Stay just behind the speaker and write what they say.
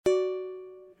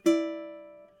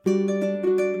Hi,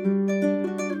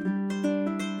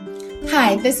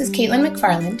 this is Caitlin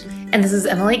McFarland. And this is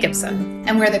Emily Gibson.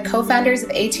 And we're the co-founders of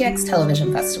ATX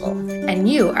Television Festival. And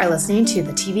you are listening to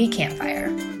the TV Campfire.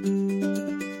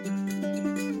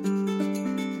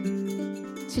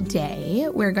 Today,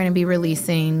 we're going to be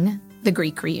releasing the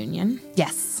Greek reunion.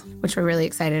 Yes. Which we're really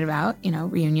excited about. You know,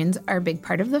 reunions are a big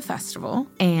part of the festival.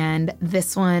 And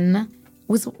this one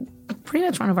was pretty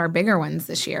much one of our bigger ones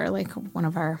this year, like one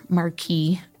of our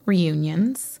marquee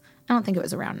reunions. I don't think it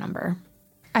was a round number.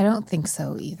 I don't think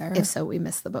so either. If so, we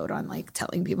missed the boat on like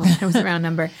telling people that it was a round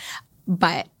number.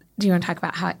 But do you want to talk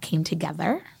about how it came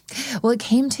together? Well, it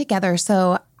came together.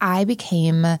 So I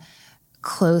became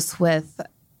close with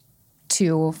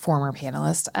two former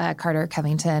panelists, Carter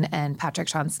Covington and Patrick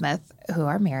Sean Smith, who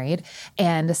are married,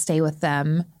 and stay with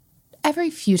them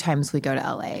every few times we go to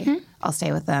LA. Mm-hmm. I'll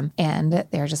stay with them. And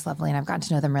they're just lovely, and I've gotten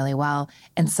to know them really well.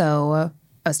 And so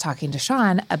I was talking to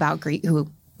Sean about Greek,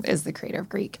 who is the creator of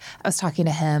Greek. I was talking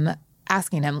to him,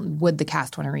 asking him, would the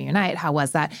cast want to reunite? How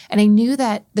was that? And I knew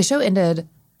that the show ended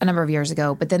a number of years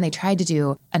ago, but then they tried to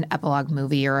do an epilogue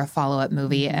movie or a follow-up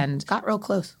movie and got real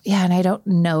close. Yeah, and I don't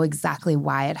know exactly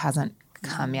why it hasn't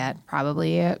come yet.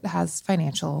 Probably it has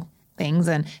financial things,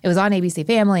 and it was on ABC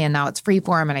Family, and now it's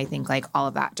Freeform, and I think like all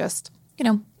of that just,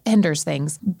 hinders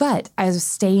things. But I was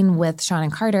staying with Sean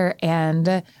and Carter,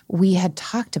 and we had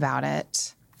talked about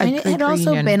it. It had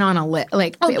also been on a list.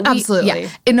 Absolutely.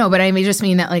 Yeah. No, but I just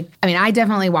mean that, I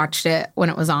definitely watched it when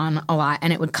it was on a lot,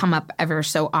 and it would come up ever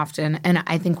so often. And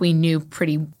I think we knew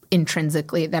pretty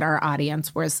intrinsically that our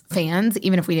audience was fans,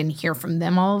 even if we didn't hear from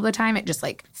them all the time. It just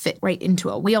fit right into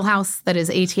a wheelhouse that is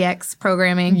ATX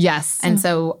programming. Yes. And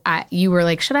so you were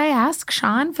like, should I ask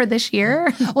Sean for this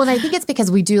year? Well, I think it's because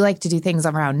we do like to do things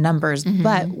around numbers, mm-hmm.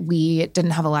 but we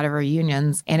didn't have a lot of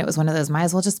reunions. And it was one of those, might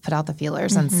as well just put out the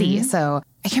feelers and see. So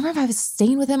I can't remember if I was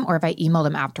staying with him or if I emailed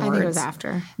him afterwards. I think it was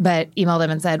after. But emailed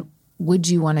him and said, would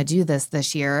you want to do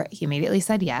this year? He immediately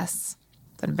said yes.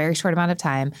 In a very short amount of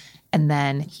time. And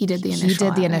then he did the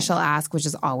initial ask, which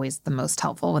is always the most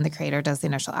helpful when the creator does the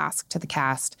initial ask to the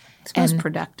cast. It's most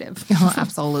productive.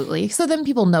 Absolutely. So then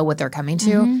people know what they're coming to.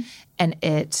 Mm-hmm. And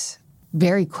it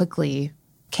very quickly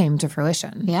came to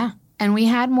fruition. Yeah. And we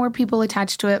had more people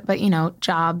attached to it, but,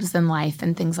 jobs and life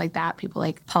and things like that. People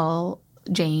like Paul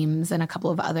James and a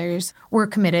couple of others were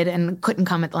committed and couldn't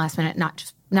come at the last minute,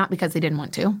 not because they didn't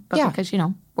want to, but because,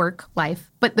 work,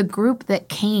 life. But the group that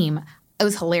came, it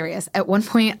was hilarious. At one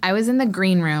point, I was in the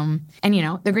green room, and,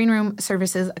 the green room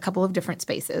services a couple of different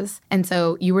spaces. And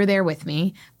so you were there with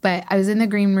me, but I was in the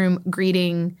green room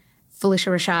greeting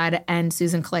Phylicia Rashad and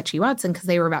Susan Kelechi Watson because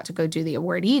they were about to go do the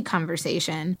awardee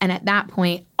conversation. And at that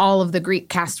point, all of the Greek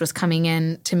cast was coming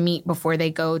in to meet before they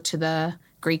go to the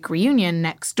Greek reunion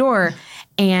next door.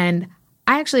 And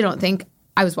I actually don't think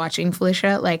I was watching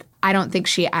Phylicia. I don't think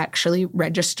she actually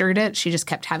registered it. She just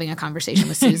kept having a conversation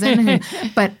with Susan.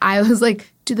 But I was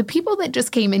like, do the people that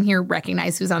just came in here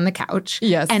recognize who's on the couch?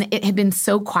 Yes. And it had been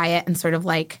so quiet and sort of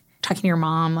talking to your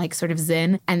mom, sort of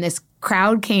zen. And this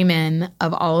crowd came in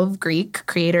of all of Greek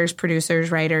creators,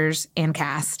 producers, writers, and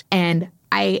cast. And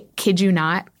I kid you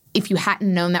not, if you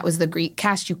hadn't known that was the Greek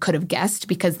cast, you could have guessed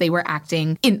because they were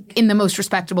acting in the most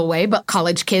respectable way, but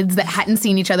college kids that hadn't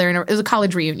seen each other. It was a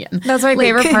college reunion. That's my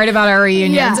favorite part about our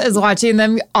reunions is watching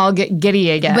them all get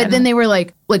giddy again. But then they were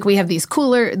like we have these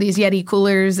Yeti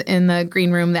coolers in the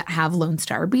green room that have Lone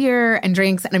Star beer and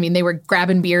drinks. And they were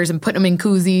grabbing beers and putting them in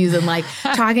koozies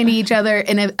and talking to each other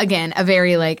in a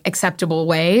very acceptable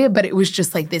way. But it was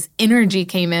just this energy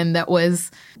came in that was,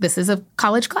 this is a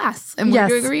college class and we're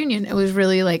doing a reunion. It was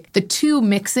really the two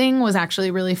mixing was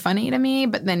actually really funny to me,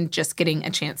 but then just getting a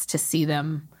chance to see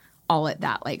them all at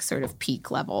that sort of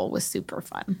peak level was super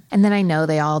fun. And then I know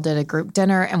they all did a group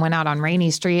dinner and went out on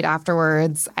Rainy Street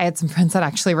afterwards. I had some friends that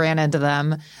actually ran into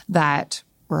them that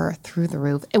were through the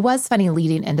roof. It was funny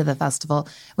leading into the festival.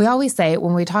 We always say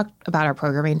when we talk about our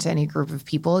programming to any group of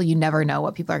people, you never know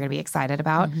what people are going to be excited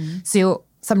about. Mm-hmm. So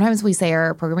sometimes we say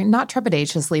our programming, not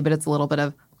trepidatiously, but it's a little bit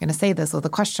of, I'm going to say this with a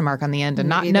question mark on the end and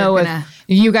not know if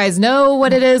you guys know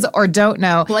what it is or don't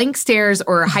know. Blank stares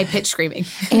or high-pitched screaming.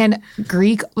 And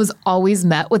Greek was always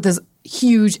met with this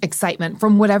huge excitement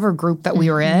from whatever group that we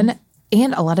were in.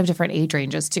 And a lot of different age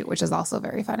ranges, too, which is also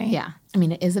very funny. Yeah.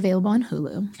 It is available on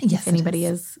Hulu. Yes, if anybody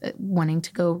is wanting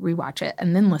to go rewatch it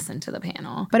and then listen to the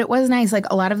panel. But it was nice.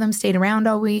 A lot of them stayed around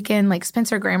all weekend.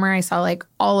 Spencer Grammer, I saw,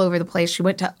 all over the place. She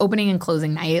went to opening and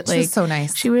closing night. She was so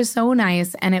nice. She was so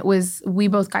nice. And we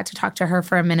both got to talk to her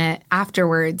for a minute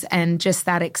afterwards. And just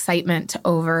that excitement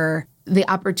over the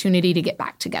opportunity to get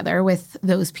back together with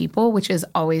those people, which is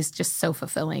always just so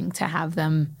fulfilling to have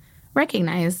them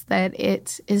recognize that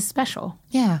it is special.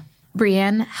 Yeah.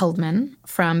 Brienne Heldman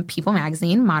from People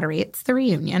Magazine moderates the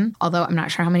reunion, although I'm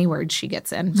not sure how many words she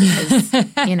gets in because,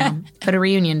 put a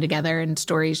reunion together and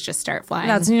stories just start flying.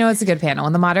 That's, it's a good panel.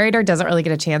 When the moderator doesn't really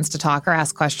get a chance to talk or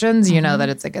ask questions, you know that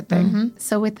it's a good thing.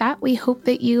 So with that, we hope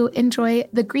that you enjoy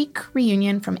the Greek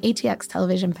reunion from ATX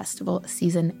Television Festival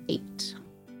Season 8.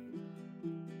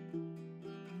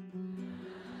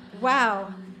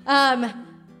 Wow.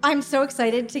 I'm so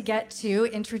excited to get to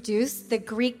introduce the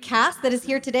Greek cast that is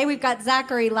here today. We've got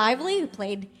Zachary Lively, who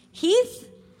played Heath.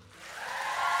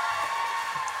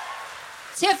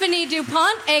 Tiffany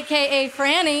DuPont, a.k.a.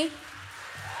 Franny.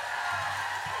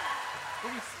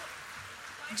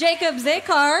 Jacob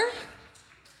Zakar.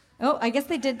 Oh, I guess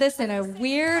they did this in a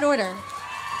weird order.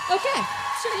 Okay,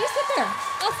 sure, you sit there.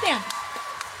 I'll stand.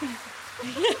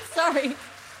 Sorry.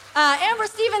 Amber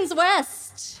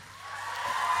Stevens-West.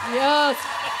 Yes.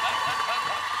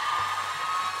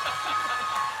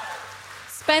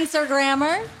 Spencer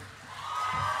Grammer.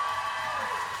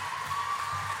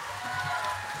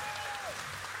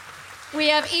 We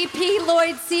have E.P.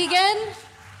 Lloyd Segan.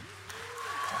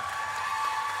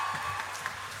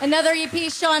 Another E.P.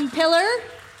 Sean Pillar.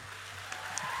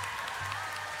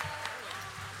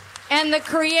 And the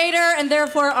creator, and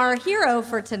therefore our hero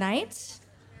for tonight,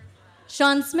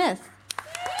 Sean Smith.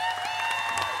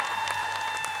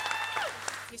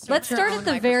 Let's start at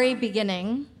the very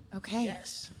beginning. Okay.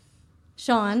 Yes.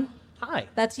 Sean. Hi.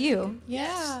 That's you.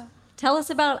 Yes. Tell us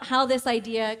about how this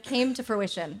idea came to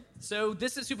fruition. So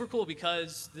this is super cool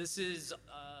because this is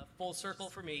full circle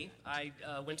for me. I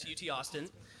went to UT Austin.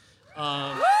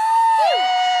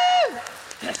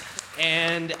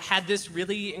 And had this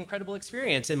really incredible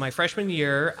experience. In my freshman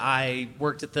year, I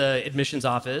worked at the admissions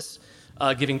office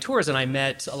giving tours, and I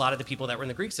met a lot of the people that were in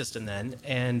the Greek system then.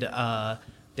 And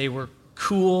they were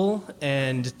cool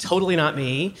and totally not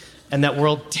me, and that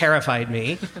world terrified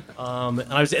me.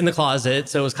 And I was in the closet,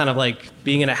 so it was kind of like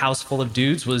being in a house full of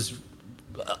dudes was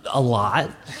a lot.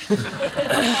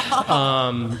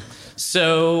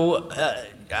 So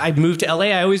I moved to LA.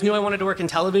 I always knew I wanted to work in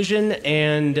television,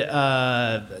 and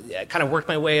kind of worked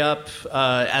my way up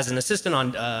as an assistant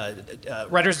on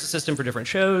writer's assistant for different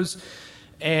shows.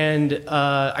 And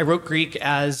I wrote Greek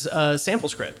as a sample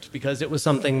script because it was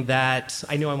something that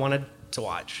I knew I wanted to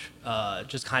watch.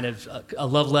 Just kind of a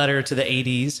love letter to the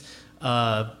 80s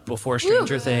before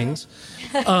Stranger Things.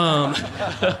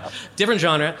 Different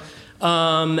genre.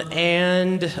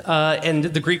 And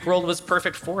the Greek world was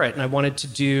perfect for it. And I wanted to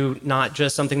do not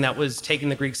just something that was taking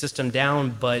the Greek system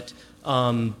down, but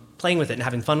playing with it and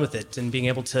having fun with it and being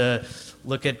able to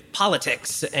look at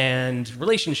politics and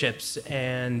relationships.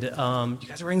 And you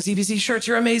guys are wearing ZBC shirts.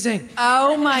 You're amazing.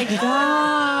 Oh my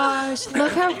gosh.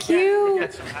 Look how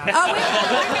cute.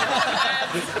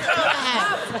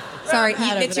 Sorry,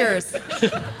 it's yours.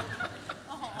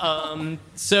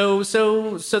 So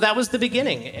that was the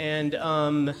beginning. And,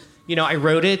 I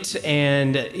wrote it,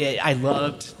 and I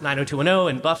loved 90210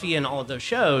 and Buffy and all of those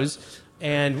shows.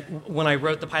 And when I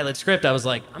wrote the pilot script, I was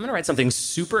like, I'm going to write something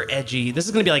super edgy. This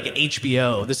is going to be like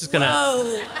HBO. This is going to...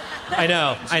 I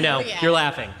know. Yeah. You're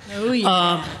laughing. Oh,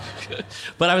 yeah.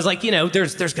 But I was like,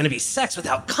 there's going to be sex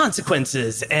without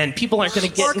consequences, and people aren't going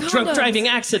to get in drunk driving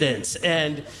accidents,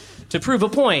 and to prove a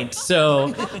point.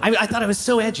 So I thought I was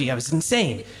so edgy. I was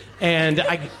insane. And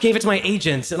I gave it to my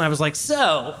agents, and I was like, set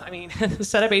up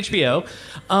HBO.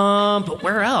 But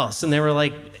where else? And they were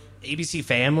like, ABC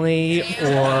Family, or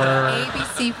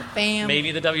ABC Family.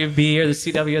 Maybe the WB or the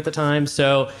CW at the time.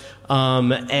 So,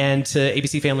 and to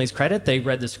ABC Family's credit, they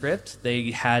read the script.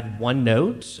 They had one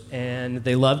note, and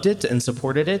they loved it and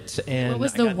supported it. And what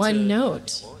was the one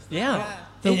note? Yeah.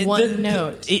 The one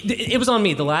note. It was on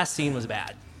me. The last scene was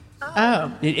bad.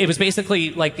 Oh. It was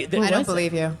basically like... I don't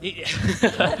believe you.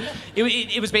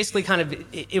 It was basically kind of...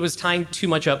 It was tying too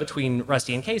much up between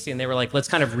Rusty and Casey, and they were like, let's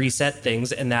kind of reset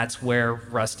things, and that's where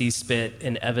Rusty spit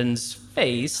in Evan's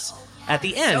face at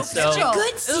the end. So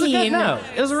good scene. It was a good note.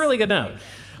 It was a really good note.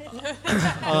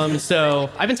 So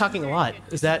I've been talking a lot.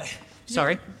 Is that...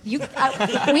 Sorry? We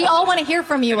all want to hear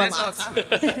from you a lot.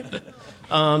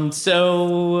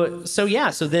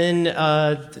 So then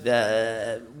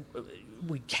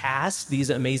we cast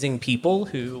these amazing people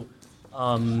who...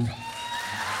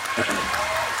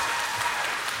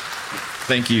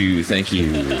 Thank you.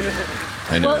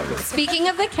 I know. Well, speaking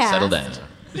of the cast... Settle down.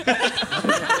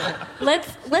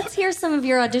 Let's hear some of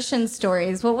your audition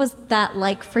stories. What was that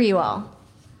like for you all?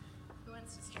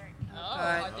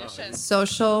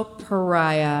 Social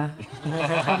pariah.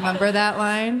 Remember that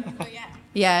line? Oh, yeah.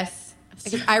 Yes.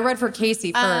 I read for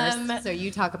Casey first, so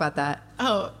you talk about that.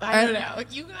 Oh, I don't know.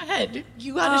 You go ahead.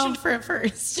 You auditioned for it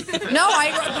first. No,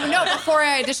 before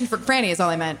I auditioned for Franny is all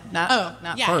I meant.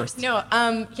 Not first. No,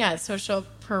 social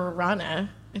piranha,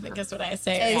 I think is what I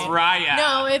say. Pariah.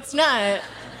 No, it's not.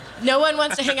 No one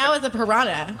wants to hang out with a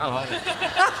piranha. I love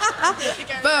it.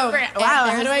 Boom. Wow,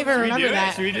 how do I even Should we remember do it?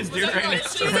 that? Should we just do it right now?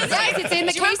 Guys, it's in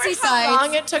the Do you remember Casey how side.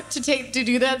 long it took to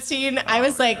do that scene? I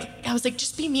was like,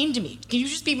 just be mean to me. Can you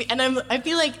just be mean? And I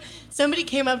feel like somebody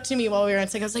came up to me while we were on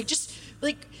set. I was like, just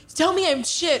like tell me I'm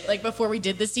shit. Like before we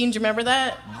did the scene. Do you remember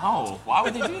that? No. Why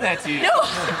would they do that to you?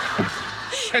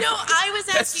 No, I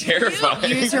was asking terrifying.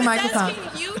 you. Use your I was microphone.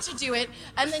 asking you to do it,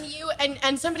 and then you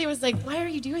and somebody was like, "Why are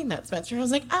you doing that, Spencer?" And I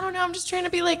was like, "I don't know. I'm just trying to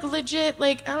be like legit.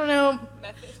 Like I don't know,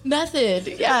 method.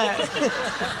 Yeah."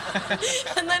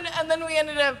 and then we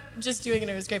ended up just doing it.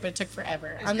 It was great, but it took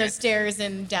forever on those stairs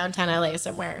in downtown LA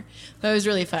somewhere. But it was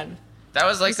really fun. That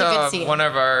was like It was a good scene. one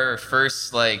of our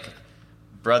first like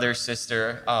brother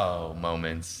sister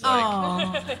moments.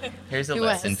 Like, here's a It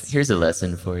lesson. was. Here's a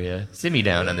lesson for you. Sit me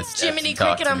down on the steps. Jiminy and talk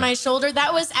Cricket to on me. my shoulder.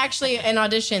 That was actually an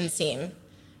audition scene,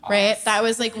 right? That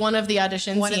was like one of the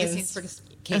audition One of scenes. the scenes for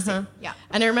Casey. Yeah.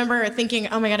 And I remember thinking,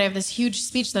 oh my God, I have this huge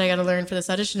speech that I got to learn for this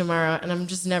audition tomorrow, and I'm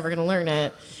just never going to learn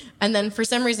it. And then for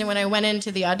some reason, when I went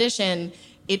into the audition,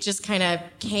 it just kind of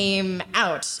came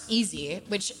out easy,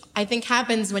 which I think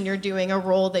happens when you're doing a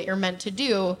role that you're meant to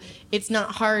do. It's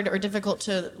not hard or difficult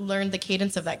to learn the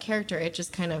cadence of that character. It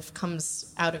just kind of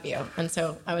comes out of you. And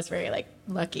so I was very like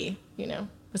lucky, you know.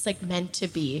 It was like meant to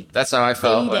be. That's how I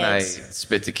felt when I Date.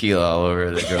 spit tequila all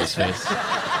over the girl's face.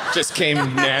 Just came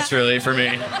naturally for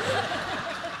me.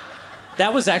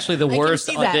 That was actually the worst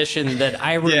see that. audition that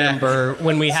I remember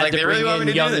when we had like to they really bring want me in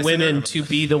to do young this, women and to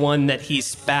be the one that he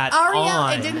spat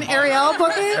on. Didn't Ariel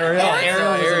book it? Ariel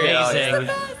was Ariel,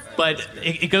 amazing. But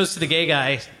it goes to the gay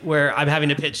guy where I'm having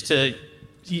to pitch to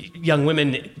young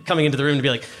women coming into the room to be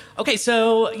like, okay,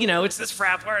 so, you know, it's this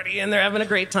frat party and they're having a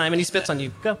great time and he spits on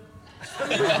you. Go.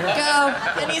 Go.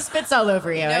 And he spits all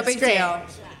over you. No It's big great. deal.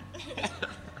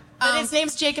 But his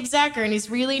name's Jacob Zacher, and he's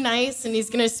really nice, and he's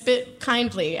gonna spit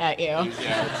kindly at you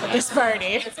at this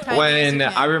party. When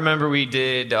I remember we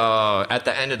did at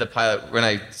the end of the pilot when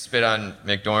I spit on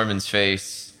McDormand's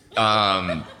face,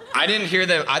 I didn't hear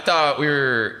them. I thought we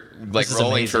were like This is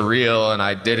rolling amazing. for real, and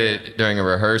I did it during a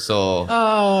rehearsal.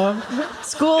 Oh,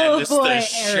 schoolboy Just the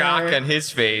shock on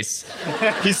his face.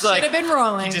 He's like, Should have been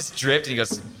rolling. he just dripped, and he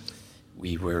goes,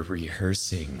 "We were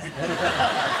rehearsing."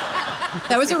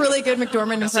 That was a really good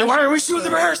McDormand impression. Why are we shooting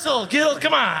the rehearsal? Gil,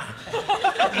 come on.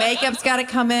 Makeup's got to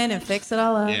come in and fix it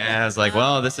all up. Yeah, I was like,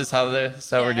 well, this is how we're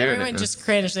doing Everyone it. just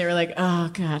cringed. They were like, "Oh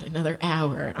God, another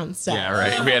hour on set." Yeah,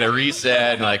 right. We had a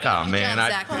reset, and like, oh man,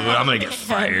 Exactly. I'm gonna get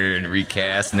fired and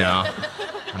recast. No,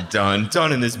 I'm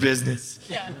done in this business.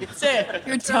 That's it.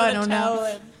 You're done. Oh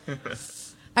no.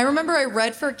 I remember I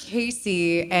read for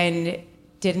Casey and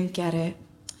didn't get it.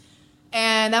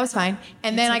 And that was fine.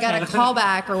 And then I got a call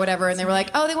back or whatever, and they were like,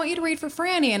 oh, they want you to read for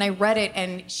Franny. And I read it,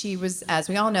 and she was, as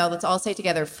we all know, let's all say it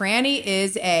together,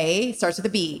 Franny starts with a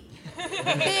B.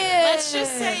 Let's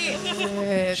just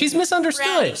say She's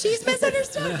misunderstood. She's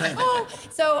misunderstood. Oh,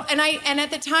 so and at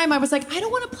the time I was like, I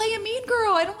don't want to play a mean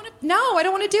girl. I don't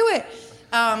want to do it.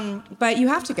 But you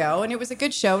have to go, and it was a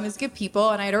good show, and it's good people,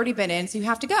 and I had already been in, so you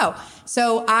have to go.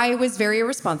 So I was very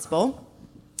irresponsible,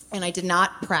 and I did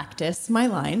not practice my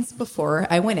lines before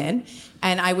I went in,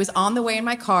 and I was on the way in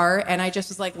my car, and I just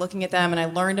was like looking at them, and I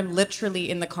learned them literally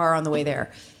in the car on the way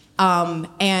there.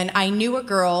 And I knew a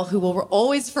girl who will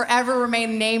always forever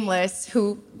remain nameless,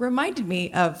 who reminded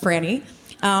me of Franny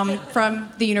from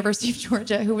the University of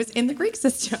Georgia, who was in the Greek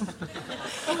system.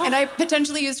 And I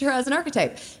potentially used her as an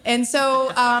archetype. And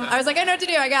so I was like, I know what to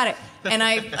do. I got it. And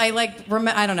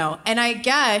I don't know. And I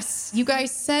guess you guys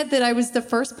said that I was the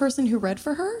first person who read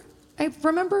for her. I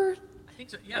remember. I think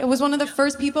so, yeah. It was one of the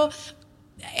first people.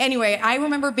 Anyway, I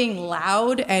remember being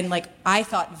loud and like I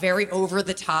thought very over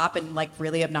the top and like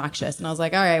really obnoxious. And I was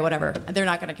like, all right, whatever. They're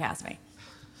not going to cast me.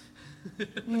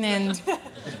 And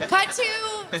cut to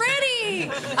Franny.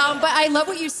 But I love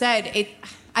what you said.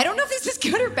 I don't know if this is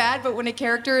good or bad, but when a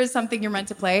character is something you're meant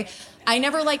to play, I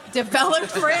never like developed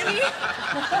Franny.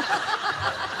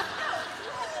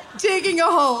 Digging a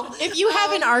hole. if you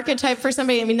have an archetype for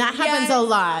somebody, I mean that happens a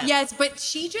lot. Yes, but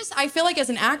I feel like as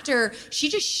an actor, she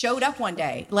just showed up one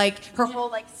day. Like her whole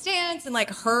like stance and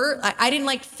like I didn't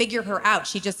like figure her out.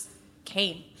 She just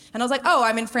came. And I was like, oh,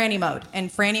 I'm in Franny mode. And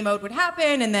Franny mode would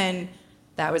happen, and then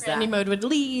that was Franny that. mode would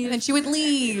leave. And she would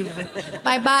leave.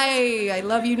 Bye-bye. I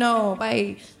love you, no.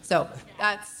 Bye. So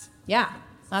that's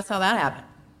how that happened.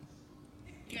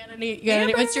 You got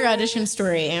any, what's your audition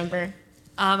story, Amber?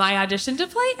 I auditioned to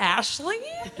play Ashley.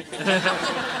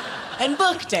 And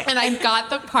booked it. And I got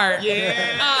the part. Yeah.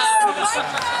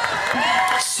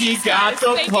 She got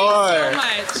the part.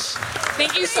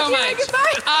 Thank you so much.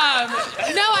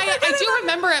 No, I do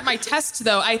remember at my test,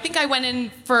 though, I think I went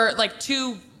in for like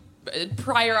 2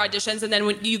 prior auditions, and then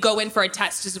when you go in for a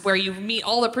test is where you meet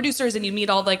all the producers and you meet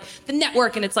all like the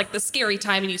network, and it's like the scary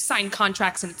time, and you sign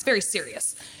contracts, and it's very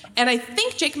serious. And I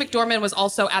think Jake McDorman was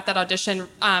also at that audition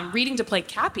reading to play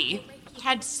Cappy. He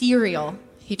had cereal.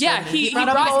 He brought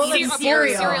a bowl of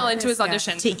cereal into his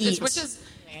audition to eat. which is,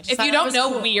 if you don't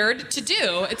know, weird to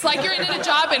do. It's like you're in a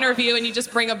job interview and you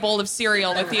just bring a bowl of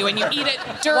cereal with you and you eat it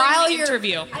during the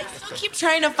interview. I still keep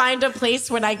trying to find a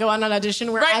place when I go on an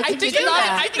audition where I can do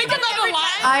that. I think about it a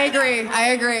lot. I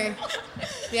agree.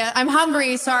 Yeah, I'm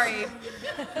hungry. Sorry.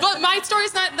 But my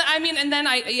story's not. I mean, and then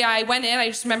I went in. I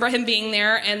just remember him being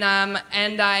there, and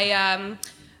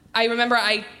I remember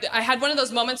I had one of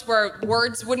those moments where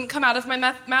words wouldn't come out of my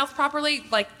mouth properly,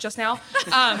 like just now,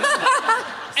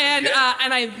 and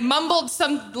I mumbled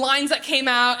some lines that came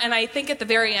out, and I think at the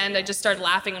very end I just started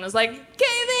laughing and was like,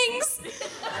 "Okay, thanks,"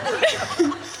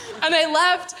 and I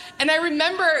left. And I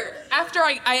remember after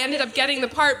I ended up getting the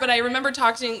part, but I remember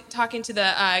talking to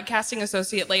the casting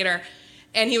associate later.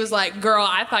 And he was like, "Girl,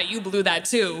 I thought you blew that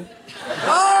too."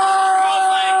 Oh!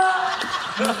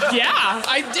 Yeah,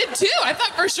 I did too. I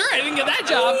thought for sure I didn't get that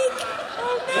job.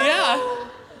 Yeah.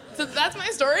 So that's my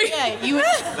story. Yeah, you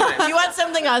want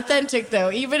something authentic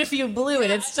though. Even if you blew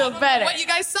it, it's still better. What you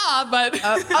guys saw, but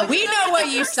we know what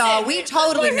you saw. We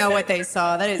totally know what they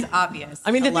saw. That is obvious.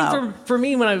 I mean, the thing for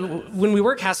me when we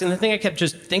were casting, the thing I kept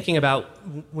just thinking about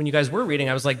when you guys were reading,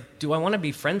 I was like, do I want to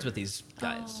be friends with these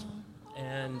guys?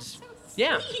 And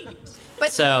yeah.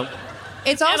 But so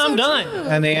it's also and I'm done. true.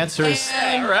 And the answer is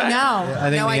No. I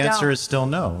think the answer is still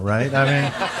no, right? I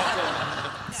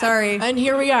mean, sorry. And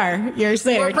here we are. Years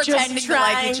later, We're pretending just to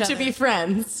like trying each other. to be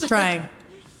friends. Trying.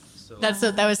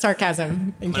 That was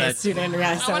sarcasm. In case you didn't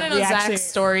realize. I want to know Zach's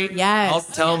story. Yes. I'll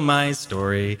tell my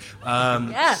story.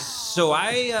 Yeah. So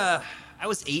I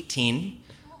was 18,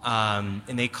 and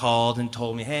they called and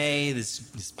told me, "Hey,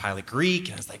 this pilot Greek,"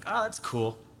 and I was like, "Oh, that's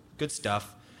cool, good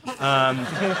stuff."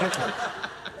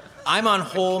 I'm on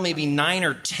hole maybe 9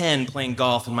 or 10 playing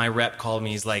golf, and my rep called me.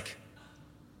 He's like,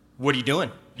 "What are you doing?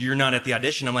 You're not at the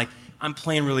audition." I'm like, "I'm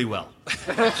playing really well."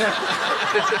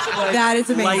 That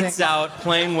is amazing. Lights out,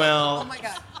 playing well. Oh my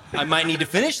God. I might need to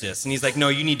finish this. And he's like, "No,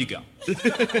 you need to go."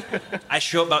 I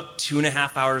show up about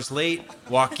 2.5 hours late,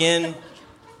 walk in,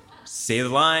 say the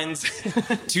lines.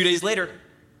 2 days later,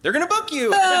 they're going to book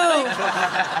you.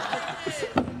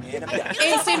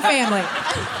 Instant family.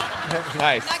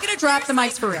 Nice. Not gonna drop the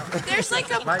mics for real. There's like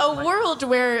a world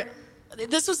where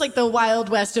this was like the Wild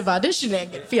West of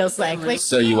auditioning. It feels like.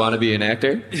 So you want to be an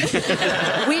actor?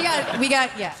 We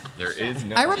got yeah. There is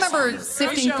no. I remember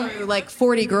sifting through like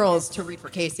 40 girls to read for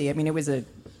Casey. I mean, it was a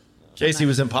Casey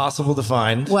was impossible to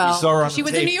find. well. we saw her on She the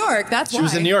was tape. in New York. That's why She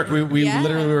was in New York. We Yeah.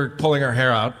 literally were pulling our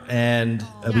hair out, and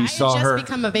we saw just her.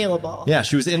 become available. Yeah,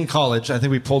 she was in college. I think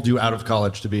we pulled you out of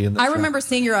college to be in this. I remember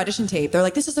seeing your audition tape. They're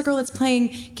like, "This is the girl that's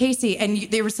playing Casey," and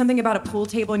there was something about a pool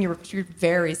table, and you're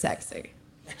very sexy.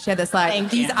 She had this like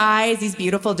Thank these you. eyes, these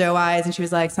beautiful doe eyes, and she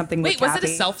was like something. Wait, with was it a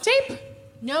Cappy. self-tape?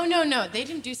 No. They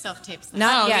didn't do self tapes.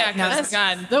 Not yet. No, That's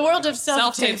God. The world of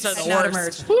self Self-tapes tapes are the not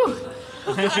worst. emerged.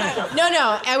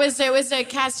 No. It was a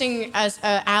casting as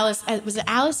Alice. Was it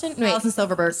Allison? Wait. Allison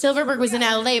Silverberg. Silverberg was in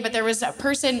LA, but there was a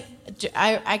person.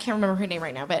 I can't remember her name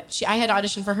right now, but I had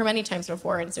auditioned for her many times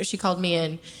before, and so she called me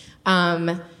in.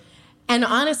 And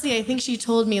honestly, I think she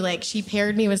told me like she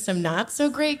paired me with some not so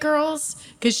great girls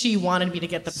because she wanted me to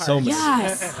get the part. So many.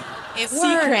 Yes. It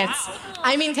Secrets.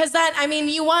 I mean, because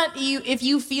if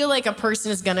you feel like a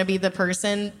person is gonna be the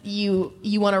person, you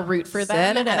want to root for them.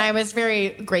 Set it And up. I was very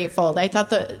grateful. I thought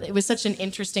that it was such an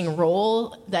interesting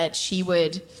role that she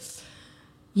would,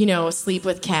 sleep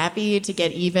with Cappy to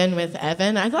get even with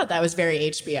Evan. I thought that was very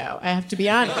HBO. I have to be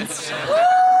honest.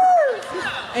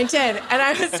 I did, and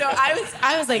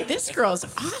I was like, this girl's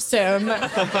awesome.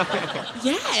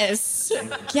 Yes,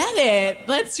 get it.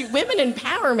 Let's do women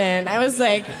empowerment. I was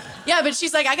like, yeah, but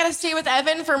she's like, I gotta stay with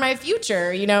Evan for my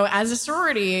future, as a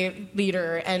sorority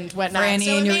leader and whatnot. Franny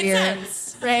so in it your made ear.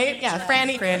 sense, right? Yeah,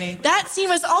 Franny. That scene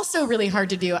was also really hard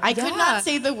to do. I could not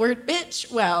say the word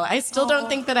bitch well. I still don't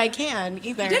think that I can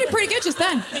either. You did it pretty good just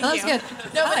then. That was good.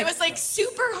 No, but it was like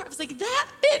super hard. I was like, that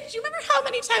bitch. You remember how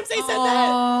many times I said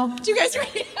that? Do you guys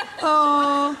ready?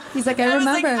 Oh, he's like, I remember.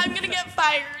 I was like, I'm gonna get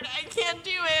fired. I can't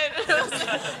do it. I was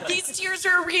like, these tears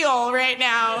are real right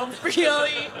now,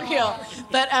 really real.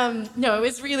 But no, it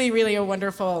was really, really a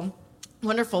wonderful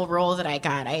wonderful role that I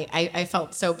got. I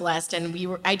felt so blessed,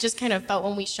 and I just kind of felt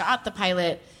when we shot the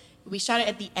pilot, we shot it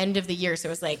at the end of the year, so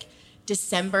it was like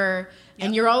December,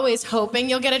 and you're always hoping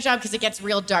you'll get a job because it gets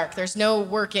real dark. There's no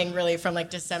working really from like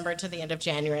December to the end of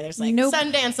January. There's like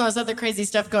Sundance and all this other crazy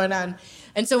stuff going on.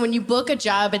 And so when you book a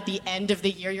job at the end of the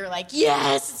year, you're like,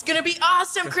 yes, it's gonna be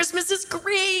awesome. Christmas is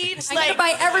great. I'm gonna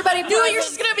buy everybody New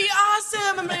Year's is gonna be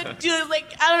awesome. I'm gonna do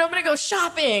I'm gonna go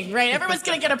shopping, right? Everyone's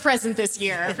gonna get a present this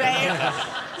year, right?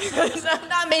 I'm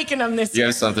not making them this year. You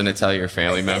have something to tell your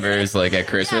family members, like at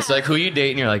Christmas, like who you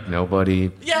dating? You're like,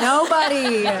 nobody. Yeah.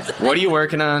 Nobody. What are you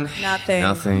working on? Nothing.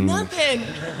 Nothing.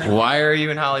 Why are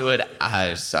you in Hollywood?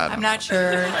 I'm not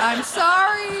sure. I'm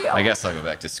sorry. I guess I'll go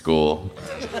back to school.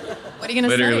 What are you gonna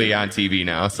Literally say? on TV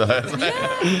now, so.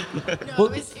 No,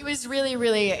 it was really,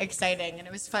 really exciting, and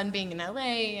it was fun being in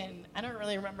LA, and I don't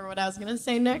really remember what I was going to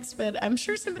say next, but I'm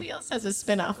sure somebody else has a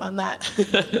spin-off on that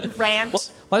rant. Well,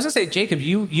 I was going to say, Jacob,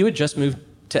 you had just moved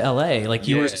to LA. Like,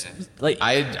 you were, like...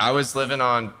 I was living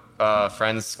on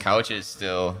friends' couches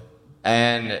still,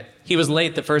 and... He was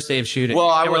late the first day of shooting. Well,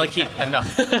 we're like,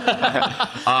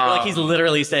 like he's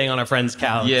literally staying on a friend's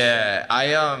couch. Yeah,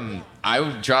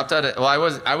 I dropped out. I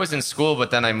was in school,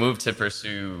 but then I moved to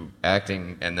pursue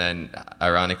acting, and then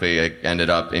ironically, I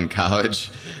ended up in college.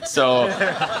 So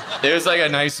it was like a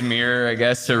nice mirror, I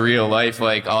guess, to real life.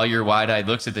 Like all your wide-eyed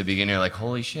looks at the beginning, you're like,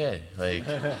 holy shit! Like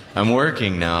I'm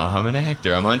working now. I'm an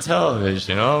actor. I'm on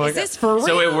television. Oh my God. Is this for real?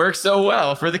 So it works so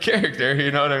well for the character.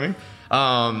 You know what I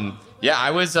mean? Yeah,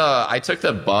 I took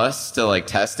the bus to like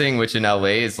testing, which in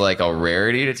LA is like a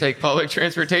rarity to take public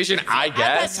transportation, I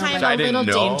guess. At that time, which I didn't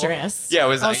know. Dangerous. Yeah, it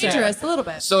was dangerous a little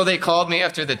bit. So they called me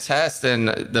after the test, and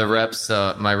the reps,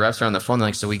 my reps are on the phone. They're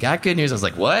like, "So we got good news." I was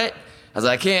like, "What?" I was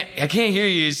like, I can't hear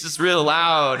you. It's just real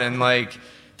loud." And like,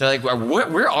 they're like,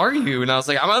 "Where are you?" And I was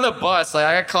like, "I'm on the bus. Like,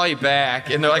 I gotta call you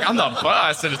back." And they're like, "On the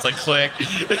bus," and it's like, click.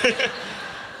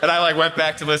 And I like went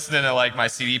back to listening to like my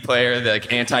CD player, the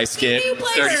like anti-skip,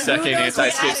 30-second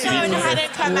anti-skip CD player.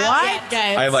 What?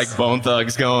 I had like Bone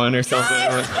Thugs going or something.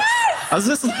 I was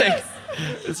just like,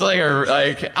 it's like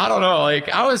I don't know, like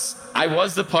I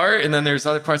was the part, and then there's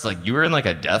other parts like you were in like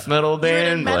a death metal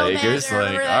band, like it was like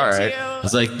all right. I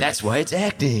was like, that's why it's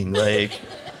acting, like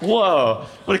whoa,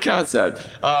 what a concept.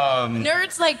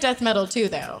 Nerds like death metal too,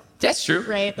 though. That's true,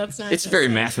 right? That's not. It's very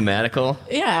mathematical.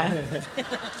 Yeah.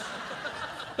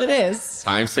 It is.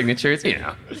 Time signatures, you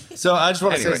know. So I just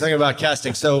want to say something about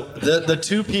casting. So the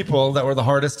two people that were the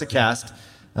hardest to cast,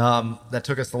 that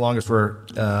took us the longest, were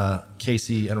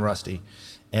Casey and Rusty.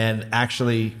 And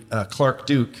actually, Clark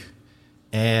Duke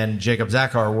and Jacob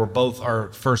Zachar were both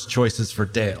our first choices for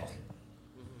Dale.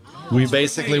 We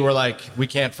basically were like, we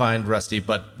can't find Rusty,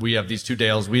 but we have these two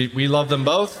Dales. We love them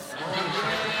both.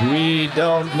 We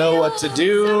don't know what to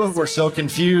do. We're so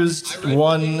confused.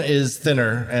 One is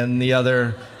thinner, and the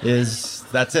other is.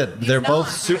 That's it. They're both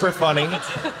super funny.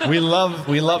 We love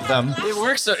them. It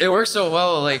works so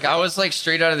well. Like I was like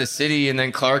straight out of the city, and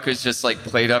then Clark was just like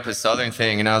played up his Southern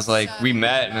thing, and I was like, we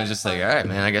met, and I was just like, all right,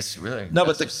 man, I guess really. No,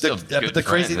 but the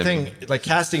crazy thing, like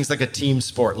casting is like a team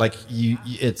sport. Like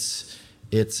it's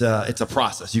a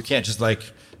process. You can't just like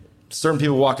certain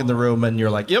people walk in the room and you're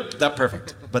like, yep, that's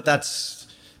perfect. But that's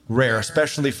rare,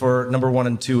 especially for number 1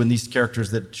 and 2 and these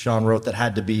characters that Sean wrote that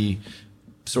had to be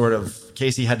sort of,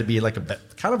 Casey had to be like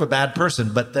kind of a bad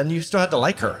person, but then you still had to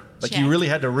like her. Like you really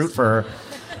had to root for her.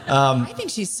 I think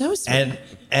she's so sweet.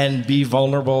 And be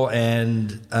vulnerable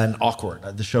and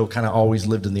awkward. The show kind of always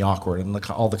lived in the awkward, and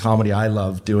all the comedy I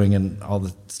love doing and all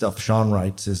the stuff Sean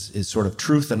writes is sort of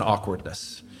truth and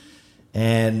awkwardness.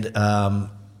 And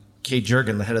Kate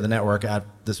Jurgen, the head of the network, at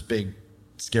this big,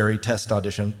 scary test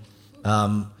audition,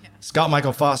 Scott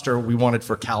Michael Foster, we wanted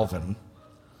for Calvin.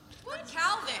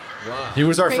 Calvin. Wow. He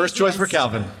was our first choice for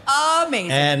Calvin. Amazing.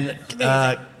 And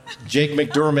Jake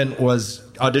McDormand was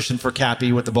auditioned for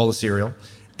Cappy with the bowl of cereal.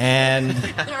 And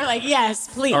they were like, yes,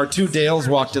 please. Our two Dales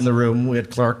walked in the room. We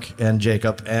had Clark and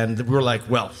Jacob. And we were like,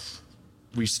 well,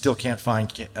 we still can't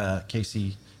find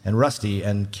Casey and Rusty.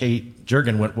 And Kate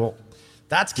Jurgen went, well,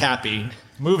 that's Cappy.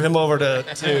 Move him over to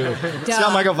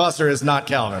Scott Michael Foster is not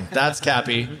Calvin. That's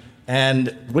Cappy. And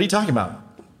what are you talking about?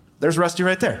 There's Rusty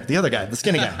right there, the other guy, the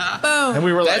skinny guy. Boom. And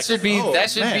we were that should be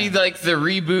like the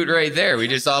reboot right there. We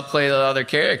just all play the other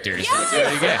characters.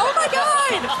 Yes! Oh my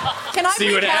God! Can I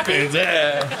see what Cappy? happens?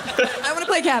 Yeah. I want to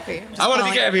play Cappy. I want to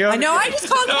be Cappy. I know. I just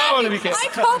called Cappy. I want to be Cappy. I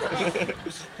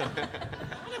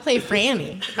called. to play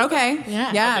Franny. Okay.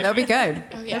 Yeah. Yeah, that'd be good.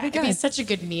 Oh, yeah. That'd be I'd be good. such a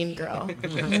good mean girl.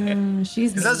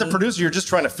 She's Because as a producer, you're just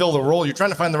trying to fill the role. You're trying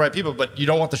to find the right people, but you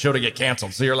don't want the show to get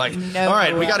canceled. So you're like, No. all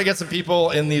right, we got to get some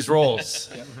people in these roles.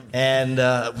 And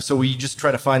so we just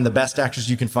try to find the best actors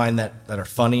you can find that are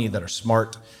funny, that are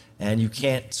smart. And you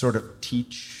can't sort of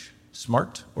teach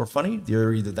smart or funny.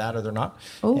 They're either that or they're not.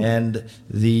 Oh. And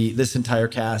this entire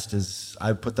cast is,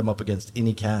 I put them up against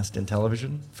any cast in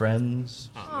television, Friends.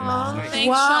 Thanks,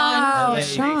 Wow, They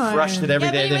Sean. crushed it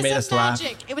every day. They made us laugh.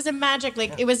 It was a magic.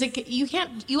 Like it was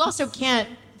you also can't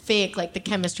fake like the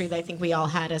chemistry that I think we all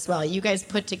had as well. You guys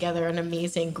put together an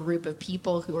amazing group of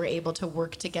people who were able to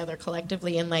work together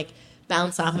collectively and like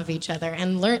bounce off of each other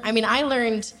and learn. I mean, I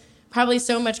learned probably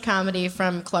so much comedy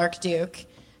from Clark Duke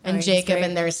and he's Jacob great.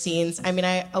 and their scenes. I mean,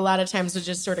 I a lot of times would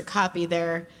just sort of copy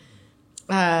their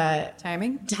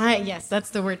timing. Yes, that's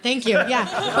the word. Thank you. Yeah.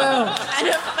 Boom. And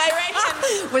my right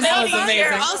hand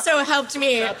was also helped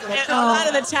me a lot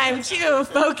of the time too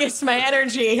focus my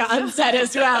energy on set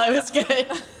as well. It was good.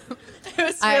 It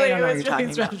was I really, don't know what it was you're really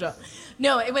talking special.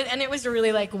 No, it was a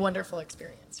really like wonderful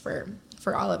experience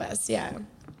for all of us. Yeah.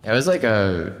 It was like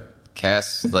a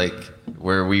cast like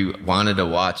where we wanted to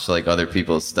watch like other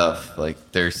people's stuff,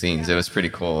 like their scenes. It was pretty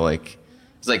cool. Like I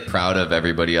was like proud of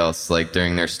everybody else like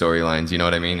during their storylines. You know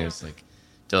what I mean? It was like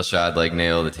Dilshad like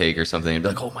nail the take or something and be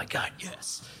like, oh my god,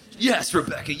 yes,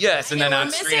 Rebecca, yes. And then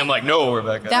on screen I'm like, no,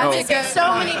 Rebecca. That's no.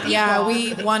 So many people. Yeah,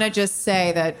 we want to just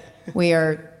say that we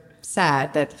are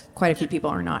sad that quite a few people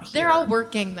are not here. They're all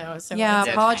working though. So Yeah,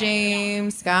 it's Paul okay.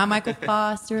 James, Scott Michael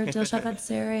Foster, Dilshad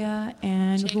Badsaria,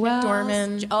 and Jake who else?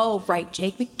 McDormand. Oh, right,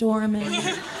 Jake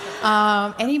McDormand.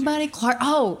 Anybody? Clark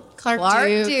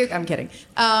Duke. I'm kidding.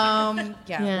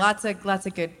 Yeah. Lots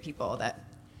of good people that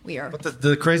we are. But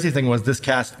the crazy thing was this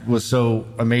cast was so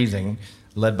amazing,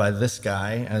 led by this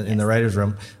guy in the writer's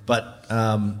room. But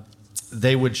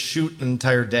they would shoot an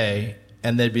entire day,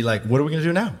 and they'd be like, what are we going to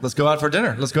do now? Let's go out for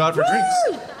dinner. Let's go out for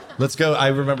drinks. Let's go. I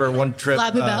remember one trip.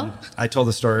 La Poubelle? I told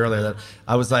the story earlier that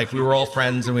I was like, we were all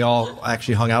friends, and we all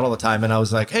actually hung out all the time. And I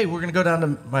was like, hey, we're going to go down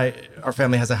to our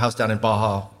family has a house down in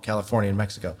Baja, California, in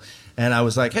Mexico. And I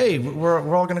was like, hey,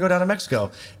 we're all going to go down to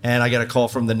Mexico. And I get a call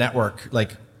from the network,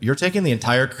 like, you're taking the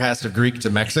entire cast of Greek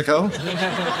to Mexico?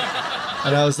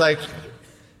 And I was like,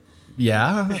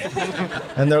 yeah.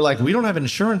 And they're like, we don't have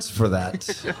insurance for that.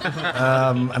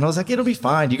 And I was like, it'll be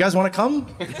fine. You guys want to come?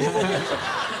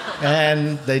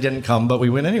 And they didn't come, but we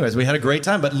went anyways. We had a great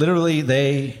time, but literally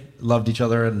they loved each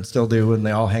other and still do, and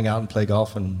they all hang out and play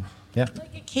golf, and yeah.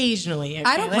 Occasionally. Okay?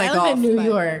 I don't play I live golf, in New but-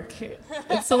 York.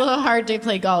 It's a little hard to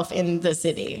play golf in the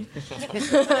city.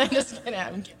 I'm just kidding.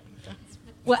 I'm kidding.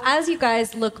 Well, as you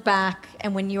guys look back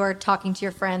and when you are talking to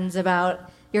your friends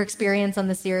about your experience on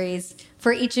the series,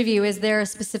 for each of you, is there a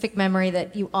specific memory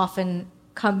that you often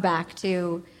come back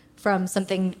to from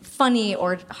something funny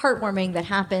or heartwarming that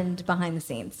happened behind the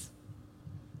scenes?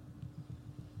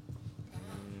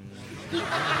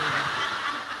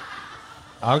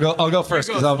 I'll go first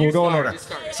because we'll go in order.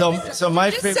 So my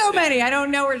Just favorite. so many. I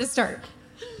don't know where to start.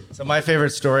 So my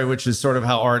favorite story, which is sort of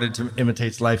how art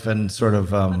imitates life and sort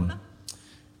of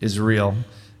is real,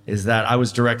 is that I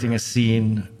was directing a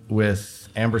scene with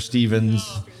Amber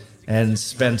Stevens and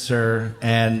Spencer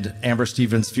and Amber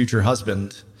Stevens' future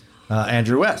husband,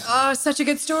 Andrew West. Oh, such a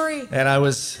good story. And I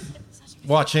was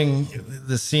watching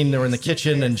the scene. They were in the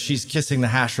kitchen, and she's kissing the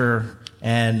hasher,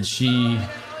 and she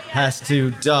has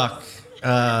to duck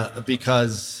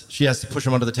because she has to push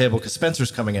him under the table because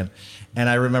Spencer's coming in. And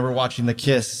I remember watching the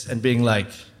kiss and being like,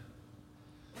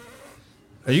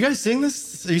 are you guys seeing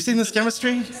this? Are you seeing this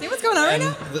chemistry? See what's going on right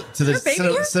now? To the Is there a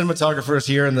baby here? cinematographer's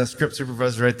here and the script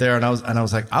supervisor right there, and I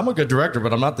was like, I'm a good director,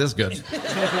 but I'm not this good.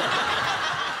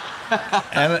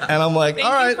 and I'm like, Thank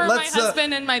all right, you for let's. my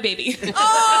husband and my baby.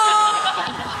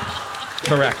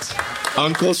 Correct.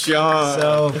 Uncle Sean.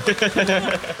 So,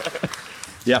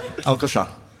 yeah, Uncle Sean.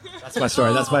 That's my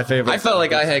story. That's my favorite. I felt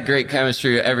like I had great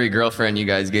chemistry with every girlfriend you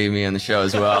guys gave me on the show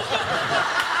as well.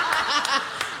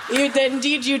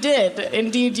 Indeed you did.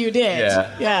 Indeed you did.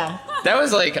 Yeah. Yeah. That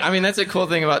was like, I mean, that's a cool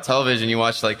thing about television. You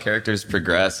watch like characters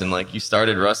progress, and like you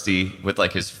started Rusty with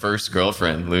like his first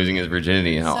girlfriend losing his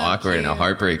virginity, and how awkward and how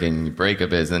heartbreaking the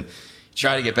breakup is. And you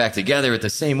try to get back together with the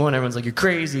same one. Everyone's like, you're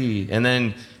crazy. And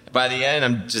then by the end,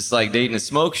 I'm just like dating a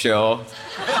smoke show.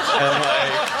 And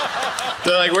like,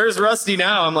 they're like, where's Rusty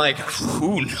now? I'm like,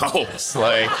 who knows?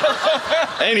 Like,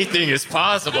 anything is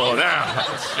possible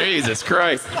now. Jesus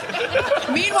Christ.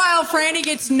 Meanwhile, Franny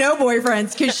gets no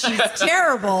boyfriends because she's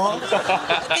terrible.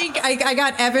 I think I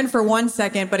got Evan for 1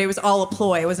 second, but it was all a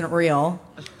ploy. It wasn't real.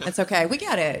 It's okay. We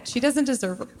get it. She doesn't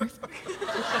deserve a boyfriend.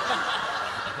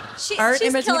 art She's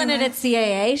image killing meeting it at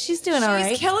CAA. She's doing all right.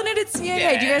 She's killing it at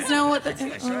CAA. Do you guys know what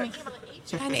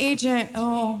an agent?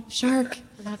 Oh, shark.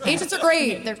 Agents are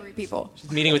great. They're great people.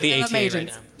 She's meeting with the I love ATA right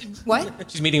agents. now.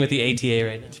 What? She's meeting with the ATA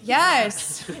right now.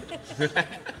 Yes.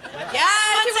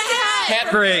 Yes.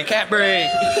 Cat break. I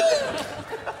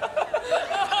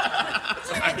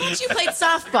thought you played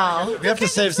softball. We have to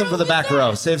save some for the back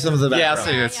row. Save some for the back Yeah,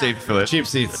 row. I'll save it for the cheap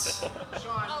seats.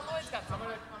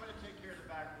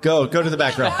 Go to the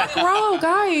back row. Bro,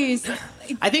 guys.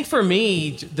 I think for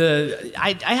me,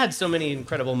 I had so many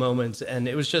incredible moments, and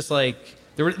it was just like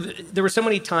there were so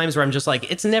many times where I'm just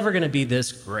like, it's never going to be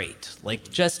this great.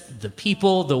 Like, just the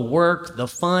people, the work, the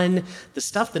fun, the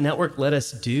stuff the network let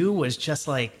us do was just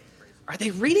like, are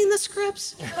they reading the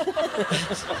scripts?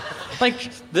 Like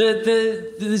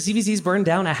the ZVZs burned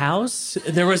down a house.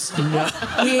 There was no.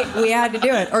 We had to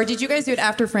do it. Or did you guys do it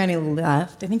after Franny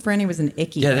left? I think Franny was an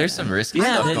icky. Yeah, there's some risky I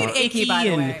stuff look going at on. icky, by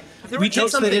the way. There were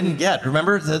jokes they didn't get.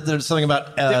 Remember, there's something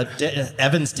about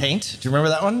Evan's taint. Do you remember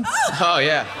that one? Oh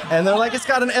yeah. And they're like, it's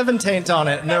got an Evan taint on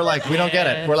it, and they're like, we don't get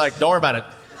it. We're like, don't worry about it.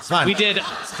 It's fine. We did.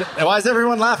 Why is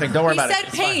everyone laughing? Don't worry He about said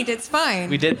it. paint. It's fine.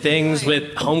 We did things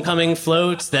with homecoming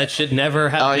floats that should never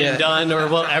have been done or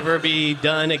will ever be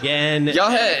done again. Y'all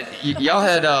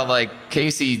had like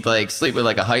Casey like sleep with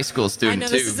like a high school I student know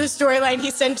too. this is the storyline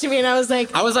he sent to me, and I was like,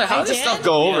 How does this stuff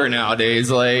go over nowadays?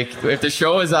 Like, if the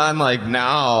show is on like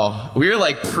now, we were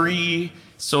like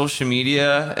pre-social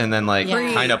media and then like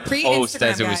Yeah. kind of post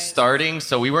as it was guys. starting,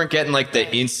 so we weren't getting like the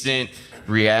instant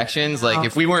reactions. Like,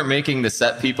 if we weren't making the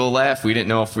set people laugh, we didn't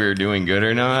know if we were doing good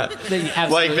or not.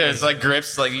 Like, there's like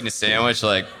Grips like eating a sandwich.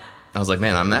 Like, I was like,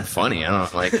 man, I'm that funny. I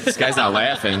don't like this guy's not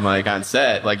laughing like on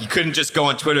set. Like, you couldn't just go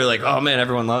on Twitter like, oh man,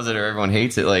 everyone loves it or everyone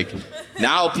hates it. Like,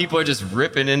 now people are just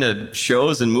ripping into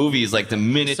shows and movies like the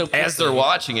minute as they're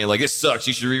watching it. Like, it sucks.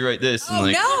 You should rewrite this. And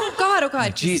like, No, God, oh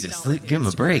God. Jesus, give him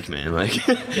a break, man. Like,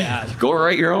 go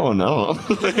write your own. I don't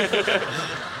know.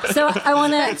 So I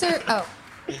want to.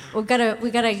 We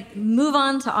gotta move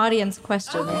on to audience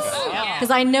questions because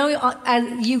I know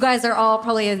you guys are all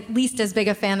probably at least as big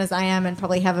a fan as I am and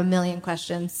probably have a million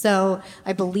questions. So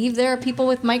I believe there are people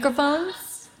with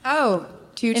microphones. Oh,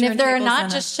 two. And if there are turntables not,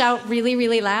 and just shout really,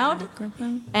 really loud.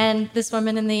 And this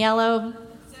woman in the yellow.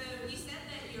 So you said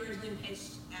that you originally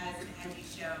pitched as an edgy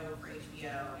show for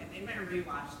HBO, and in my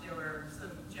rewatch, there were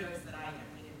some jokes that I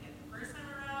definitely didn't get the first time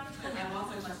around, but I'm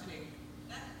also questioning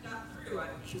that got through on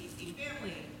ABC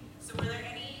Family. So were there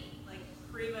any like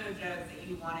primo jokes that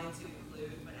you wanted to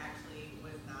include but actually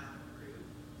was not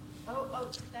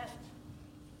approved? That.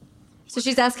 So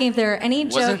she's asking if there are any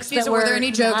jokes that were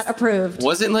not approved.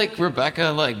 Wasn't like Rebecca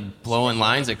like blowing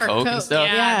lines of coke and stuff?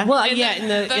 Yeah. Well, yeah. In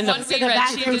the one scene where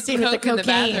she did coke in the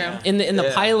bathroom. in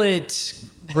the pilot,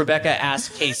 Rebecca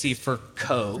asked Casey for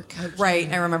coke.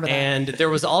 Right, I remember that. And there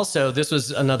was also, this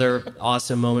was another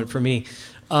awesome moment for me.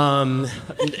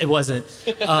 It wasn't.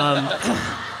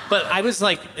 But I was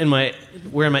like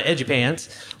wearing my edgy pants,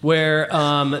 where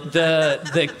the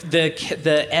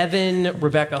Evan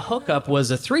Rebecca hookup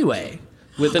was a three-way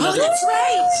with another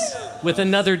with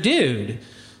another dude.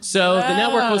 So the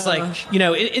network was like,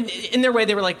 in their way,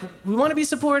 they were like, we want to be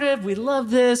supportive. We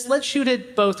love this. Let's shoot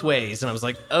it both ways. And I was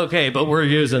like, okay, but we're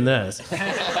using this.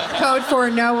 Code for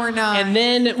no, we're not. And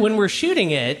then when we're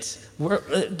shooting it, we're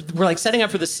like setting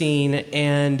up for the scene,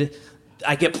 and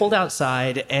I get pulled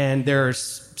outside, and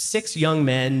there's 6 young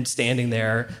men standing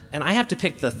there, and I have to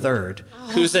pick the third,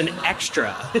 who's an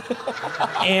extra.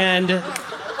 And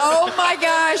oh my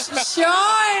gosh,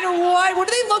 Sean, what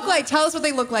do they look like? Tell us what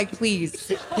they look like, please.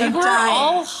 they were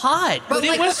all hot, but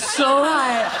it was so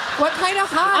hot. What kind of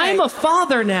hot? I'm a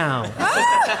father now.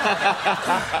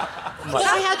 But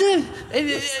I had to.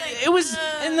 It was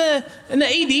and the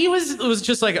AD was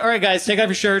just like, all right, guys, take off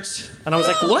your shirts, and I was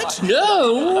like, what?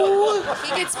 No.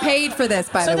 He gets paid for this,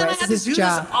 by So the then way. I had This to is do his this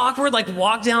job. awkward like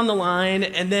walk down the line,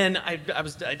 and then I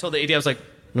told the AD, I was like,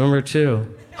 number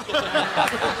 2.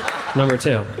 Number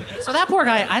 2. So that poor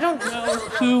guy, I don't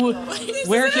know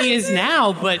where he is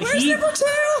now, but he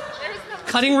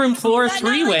cutting room floor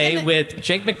 3-way with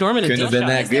Jake McDormand and Couldn't have been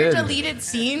that Is there good. deleted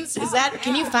scenes? Is that?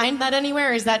 Can you find that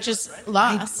anywhere? Or is that just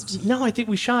lost? No, I think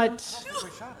we shot.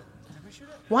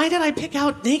 Why did I pick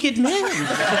out naked men?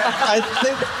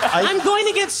 I'm going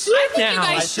to get sued now. You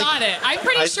guys shot it. I'm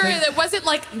pretty sure it wasn't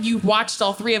like you watched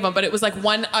all 3 of them, but it was like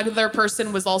one other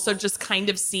person was also just kind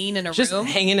of seen in a Just room.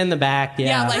 hanging in the back,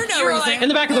 yeah. Yeah, like you were like in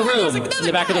the back of the room. In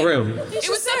the back of the room. It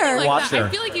was something like Watched that. her. I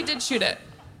feel like you did shoot it.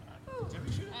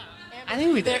 I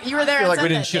think we did. You were there. I feel on like we set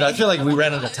didn't that shoot. day. I feel like we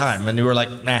ran out of time, and you were like,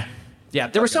 nah. Yeah,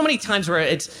 there were so many times where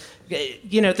it's,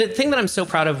 the thing that I'm so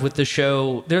proud of with the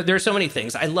show, there are so many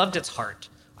things. I loved its heart.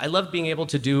 I loved being able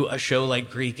to do a show like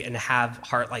Greek and have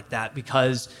heart like that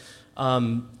because,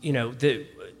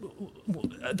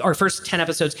 our first 10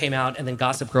 episodes came out, and then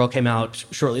Gossip Girl came out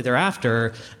shortly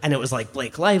thereafter, and it was like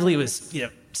Blake Lively was,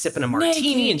 sipping a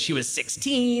martini, and she was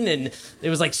 16, and it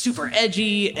was like super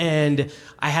edgy, and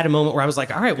I had a moment where I was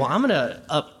like, all right, well, I'm gonna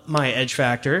up my edge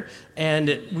factor,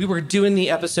 and we were doing the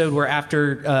episode where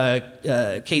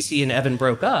after Casey and Evan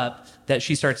broke up, that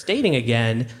she starts dating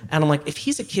again, and I'm like, if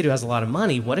he's a kid who has a lot of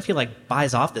money, what if he like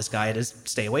buys off this guy to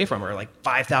stay away from her, like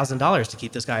 $5,000 to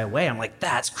keep this guy away? I'm like,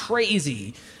 that's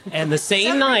crazy. And the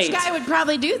same night, Some guy would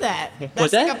probably do that. What's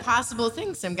That's that? like a possible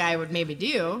thing some guy would maybe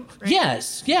do. Right?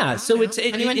 Yes, yeah. So it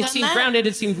Anyone done seemed that? grounded,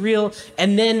 it seemed real.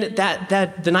 And then that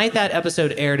the night that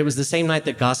episode aired, it was the same night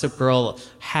that Gossip Girl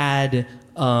had.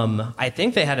 I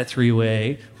think they had a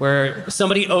three-way where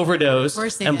somebody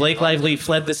overdosed and Blake Lively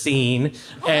fled the scene,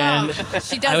 and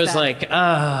she does I was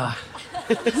that.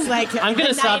 like, It's like I'm gonna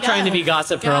the stop night trying to of. be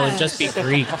Gossip Girl and just be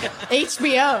Greek.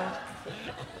 HBO.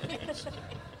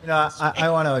 I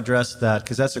want to address that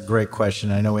because that's a great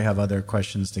question. I know we have other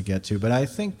questions to get to, but I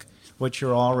think what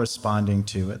you're all responding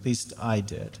to, at least I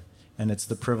did, and it's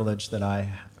the privilege that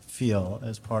I feel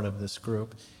as part of this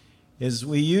group, is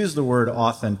we use the word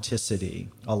authenticity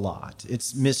a lot.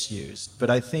 It's misused,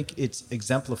 but I think it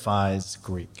exemplifies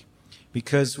Greek.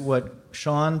 Because what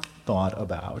Sean thought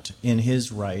about in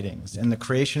his writings and the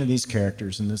creation of these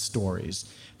characters and the stories,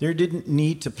 there didn't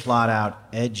need to plot out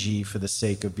edgy for the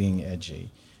sake of being edgy.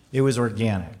 It was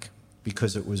organic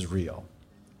because it was real,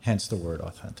 hence the word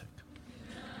authentic.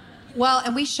 Well,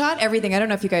 and we shot everything. I don't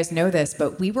know if you guys know this,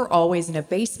 but we were always in a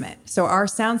basement. So our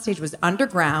soundstage was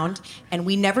underground, and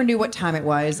we never knew what time it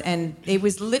was. And it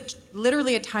was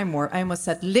literally a time warp. I almost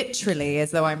said literally,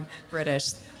 as though I'm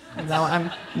British. No,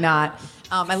 I'm not.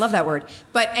 I love that word.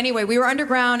 But anyway, we were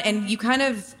underground, and you kind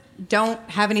of don't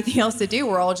have anything else to do.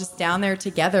 We're all just down there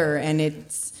together, and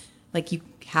it's like you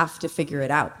have to figure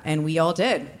it out. And we all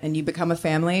did. And you become a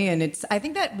family, and I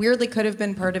think that weirdly could have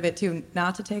been part of it too,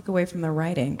 not to take away from the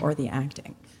writing or the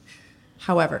acting.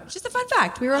 However, just a fun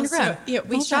fact, we were underground. Yeah,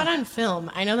 we shot on film.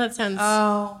 I know that sounds...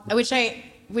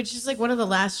 Which is like one of the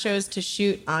last shows to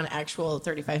shoot on actual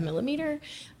 35 millimeter.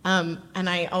 And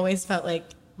I always felt like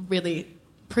really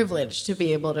privileged to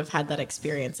be able to have had that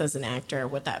experience as an actor,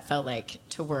 what that felt like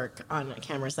to work on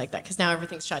cameras like that. Because now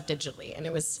everything's shot digitally, and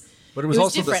it was... But it was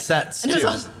also different. the sets, And it too.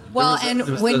 was also- Well,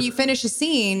 when you finish a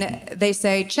scene, they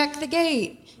say, check the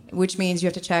gate, which means you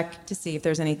have to check to see if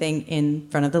there's anything in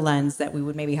front of the lens that we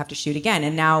would maybe have to shoot again.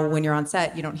 And now when you're on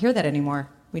set, you don't hear that anymore.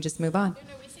 We just move on.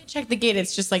 Check the gate.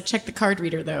 It's just like check the card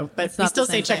reader, though. But we not still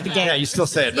the say same check thing. the gate. Yeah, you still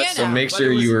say it. But So make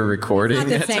sure you were recording. Not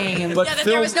the same. But Yeah, that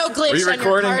film- there was no Were glitch you on your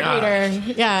recording? card Ah.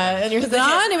 reader. Yeah, and you're Was it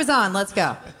on? It was on. Let's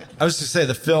go. I was just say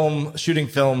shooting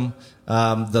film,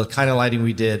 the kind of lighting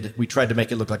we did, we tried to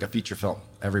make it look like a feature film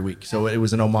every week. So it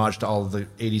was an homage to all of the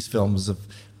 80s films of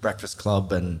Breakfast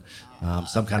Club and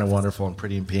Some Kind of Wonderful and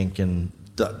Pretty in Pink and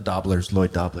Dobblers,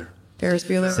 Lloyd Dobler. Ferris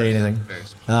Bueller. Say anything.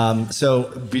 So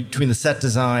between the set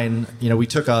design, we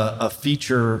took a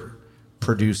feature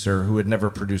producer who had never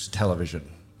produced television,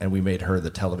 and we made her the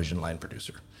television line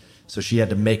producer. So she had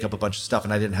to make up a bunch of stuff,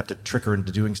 and I didn't have to trick her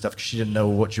into doing stuff because she didn't know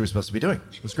what she was supposed to be doing.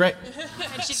 It was great.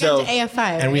 And she got to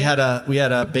AFI. And we had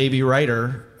a baby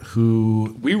writer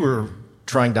who we were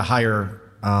trying to hire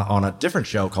on a different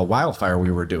show called Wildfire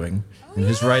we were doing, and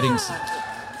his writings.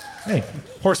 Hey,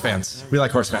 horse fans. We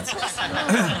like horse fans.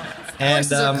 And,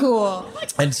 Horses are cool.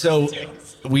 And so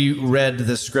we read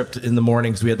the script in the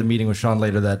mornings. We had the meeting with Sean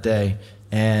later that day,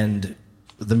 and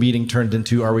the meeting turned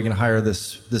into, are we going to hire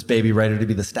this baby writer to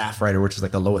be the staff writer, which is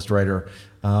like the lowest writer?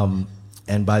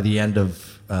 And by the end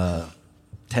of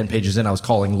 10 pages in, I was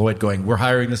calling Lloyd going, we're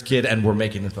hiring this kid and we're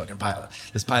making this fucking pilot.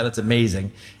 This pilot's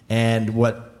amazing. And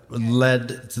what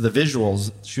led to the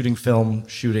visuals, shooting film,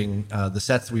 shooting the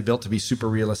sets we built to be super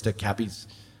realistic. Cappy's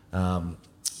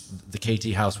the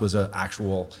KT house was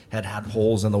had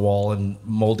holes in the wall and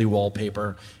moldy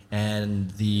wallpaper,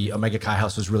 and the Omega Chi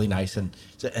house was really nice, and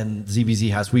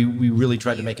ZBZ house. We really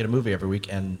tried to make it a movie every week,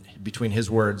 and between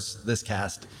his words, this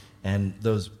cast, and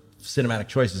those cinematic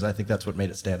choices, I think that's what made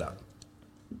it stand out.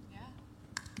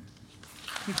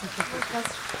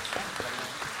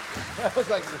 That was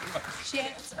like,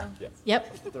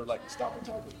 Yep. They're like, stop and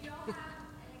talk.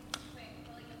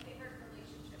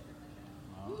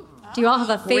 Do you all have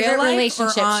a favorite Real life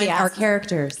relationship? or on She our asked.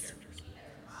 characters?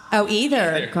 Oh,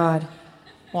 either. God.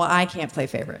 Well, I can't play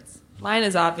favorites. Mine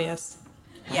is obvious.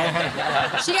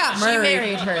 Yeah. She got She married.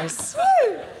 married hers.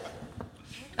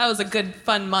 That was a good,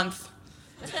 fun month.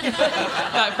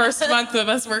 That first month of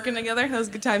us working together, that was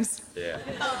good times. Yeah.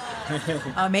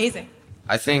 Amazing.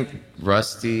 I think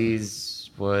Rusty's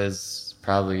was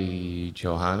probably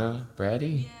Johanna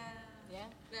Brady. Yeah.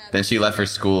 Then she left for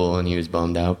school and he was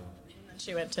bummed out.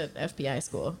 She went to FBI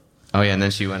school. Oh yeah, and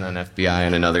then she went on FBI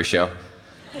on another show.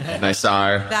 And I saw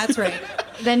her. That's right.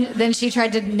 Then she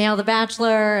tried to nail The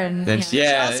Bachelor, and Then She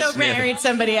also married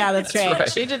somebody. Yeah, that's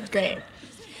right. She did great.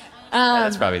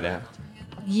 That's probably that.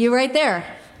 You right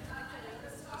there.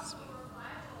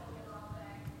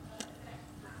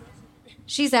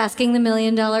 She's asking the $1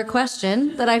 million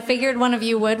question that I figured one of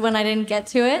you would when I didn't get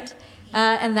to it.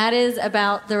 And that is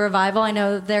about the revival. I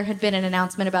know there had been an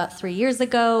announcement about 3 years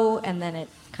ago, and then it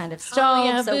kind of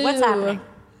stalled. So what's happening?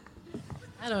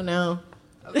 I don't know.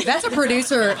 That's a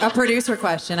producer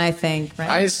question, I think. Right?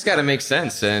 I just got to make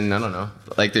sense, and I don't know.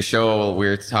 Like the show, we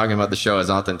were talking about the show as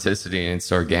authenticity, and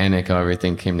it's organic. How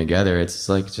everything came together. It's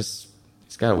like just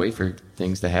gotta wait for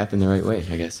things to happen the right way.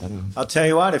 I guess I don't know. I'll tell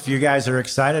you what. If you guys are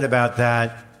excited about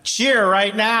that, cheer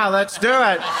right now. Let's do it. All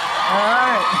right.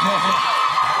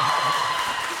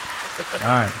 All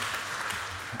right.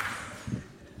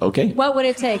 Okay. What would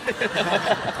it take?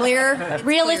 Clear?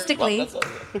 Realistically,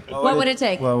 what would it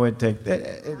take? What would it take?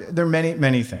 There are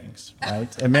many things,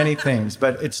 right? And many things,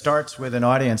 but it starts with an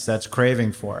audience that's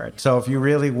craving for it. So if you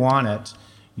really want it,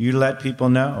 you let people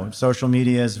know. Social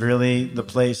media is really the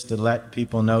place to let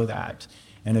people know that.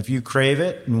 And if you crave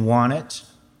it and want it,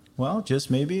 well, just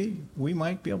maybe we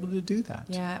might be able to do that.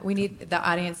 Yeah, we need the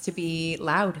audience to be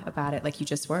loud about it, like you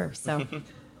just were. So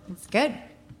it's good.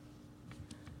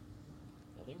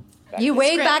 You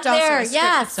way back there,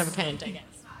 yes. Some kind, I guess.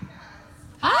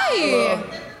 Hi.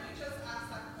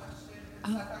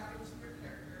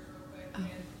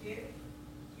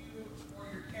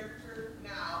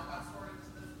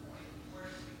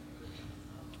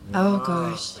 Oh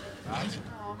gosh.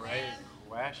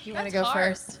 You want to go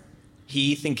first?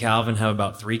 Heath and Calvin have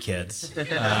about 3 kids.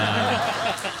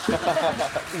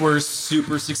 We're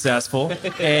super successful,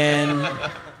 and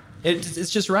it's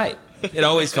just right. It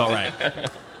always felt right.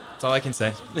 That's all I can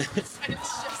say.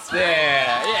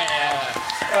 Yeah.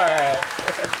 All right.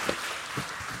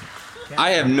 I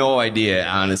have no idea,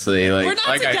 honestly. Like, We're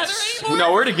not together anymore?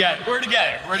 No, we're together. We're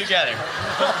together.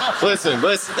 Listen.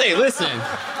 Hey, listen.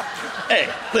 Hey,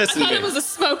 listen I thought to it me. was a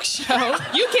smoke show.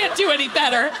 You can't do any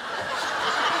better.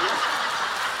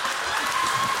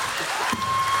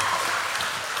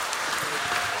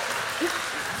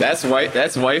 That's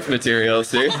wife material,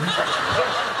 too.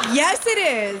 Yes, it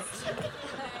is.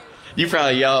 You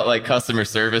probably yell at like customer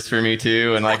service for me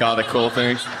too, and like all the cool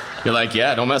things. You're like,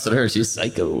 yeah, don't mess with her. She's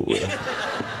psycho.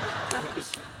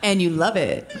 And you love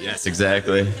it. Yes,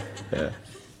 exactly. Yeah.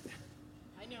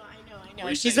 I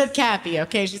know. She's with Cappy,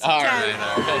 okay? She's with All Cappy.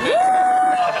 right.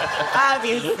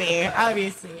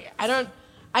 Obviously.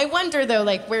 I wonder though,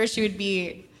 like where she would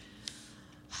be.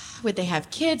 Would they have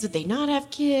kids? Would they not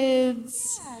have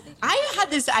kids? I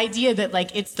had this idea that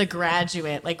like it's The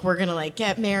Graduate, like we're gonna like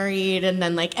get married, and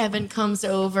then like Evan comes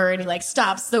over and he like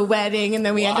stops the wedding, and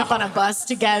then we end up on a bus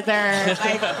together,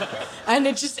 like, and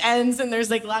it just ends, and there's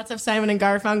like lots of Simon and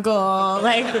Garfunkel,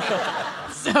 like.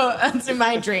 So that's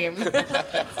my dream.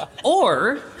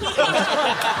 Or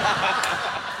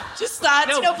just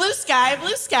thoughts, blue sky.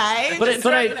 But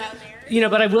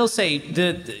I will say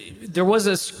that there was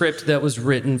a script that was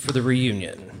written for the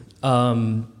reunion.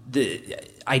 I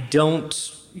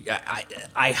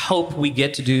hope we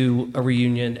get to do a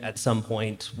reunion at some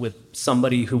point with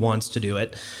somebody who wants to do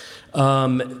it.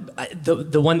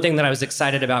 The one thing that I was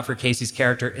excited about for Casey's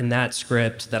character in that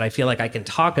script that I feel like I can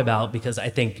talk about, because I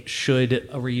think should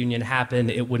a reunion happen,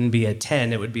 it wouldn't be a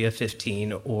 10, it would be a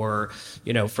 15 or,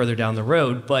 further down the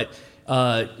road. But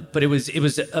it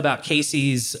was about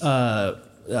Casey's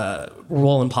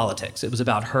role in politics. It was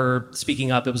about her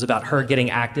speaking up. It was about her getting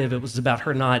active. It was about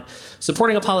her not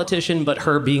supporting a politician, but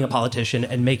her being a politician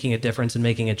and making a difference and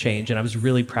making a change. And I was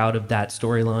really proud of that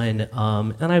storyline.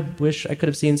 And I wish I could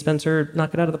have seen Spencer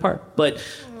knock it out of the park. But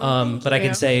I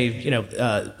can say,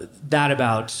 that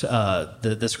about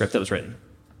the script that was written.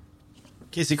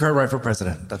 Casey Cartwright for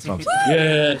president. That's what I'm saying.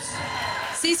 Yes.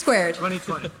 C squared.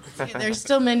 2020. There's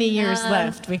still many years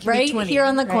left. We can right be 20. here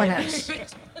on the corner.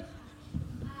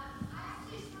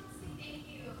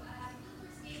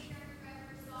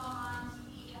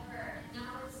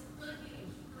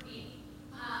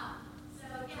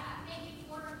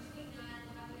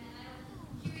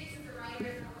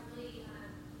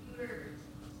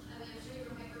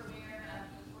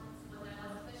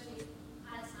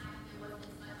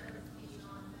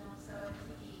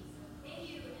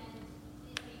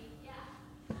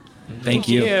 Thank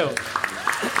you.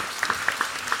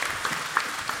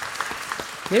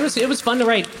 It was fun to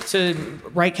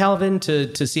write Calvin,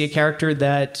 to see a character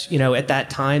that, at that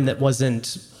time that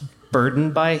wasn't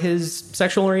burdened by his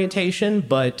sexual orientation,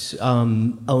 but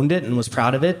owned it and was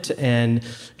proud of it, and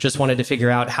just wanted to figure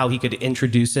out how he could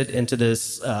introduce it into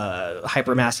this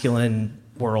hyper-masculine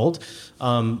world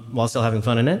while still having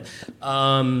fun in it.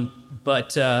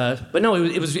 But no,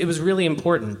 it was really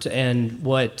important, and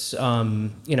what Zach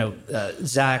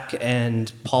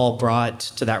and Paul brought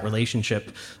to that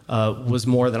relationship was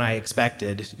more than I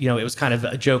expected. It was kind of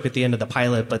a joke at the end of the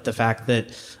pilot, but the fact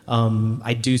that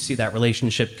I do see that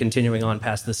relationship continuing on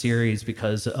past the series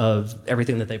because of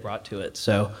everything that they brought to it.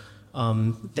 So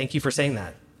thank you for saying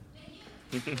that.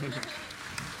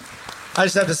 I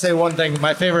just have to say one thing. One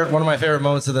of my favorite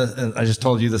moments and I just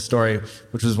told you the story,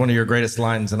 which was one of your greatest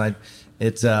lines, and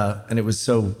it was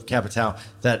so capital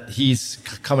that he's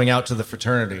coming out to the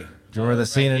fraternity. Do you remember the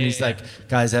scene? And he's like,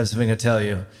 "Guys, I have something to tell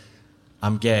you.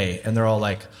 I'm gay," and they're all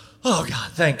like, "Oh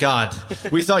God, thank God.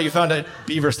 We thought you found out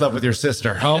Beaver slept with your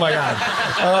sister. Oh my God.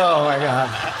 Oh my God.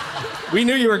 We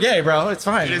knew you were gay, bro. It's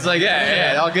fine." He's like,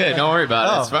 yeah, all good. Don't worry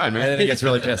about it. It's fine, man. And then he gets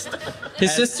really pissed.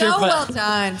 His sister. So well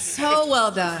done. So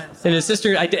well done. And his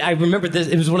sister, I remember this.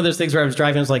 It was one of those things where I was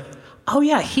driving. I was like, "Oh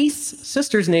yeah, Heath's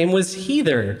sister's name was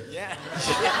Heather." Yeah.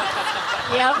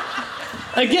 Yep.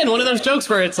 Again, one of those jokes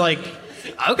where it's like,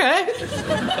 okay,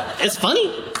 it's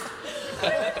funny.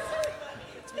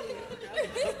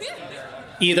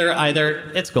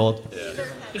 Either, it's gold.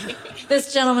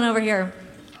 This gentleman over here.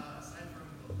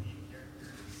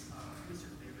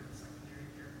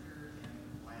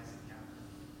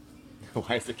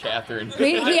 Why is it Catherine?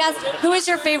 He asked, who is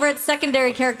your favorite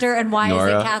secondary character and why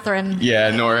Nora. is it Catherine?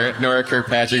 Yeah, Nora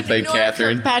Kirkpatrick played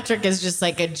Catherine. Patrick is just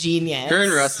like a genius. Her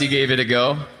and Rusty gave it a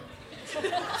go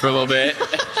for a little bit.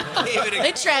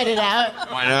 They tried it out.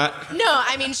 Why not? No,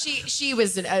 I mean she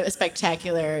was a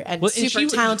spectacular and super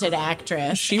talented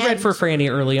actress. She read for Franny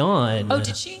early on. Oh,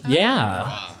 did she?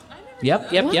 Yeah.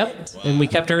 Yep. And we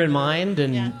kept her in mind,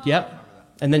 and yep.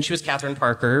 And then she was Catherine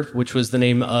Parker, which was the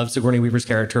name of Sigourney Weaver's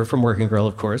character from Working Girl,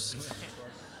 of course.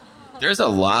 There's a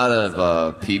lot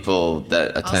of people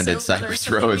that attended Cypress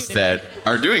Rose that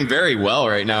are doing very well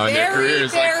right now in their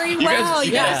careers. Very well.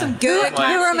 You got some good.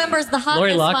 Who remembers the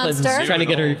Lori hotness Loughlin's monster? trying to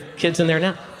get her kids in there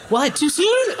now. What? Too soon?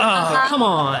 Oh, come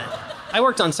on. I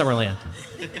worked on Summerland.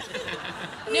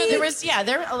 No, you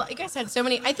guys had so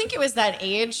many. I think it was that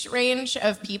age range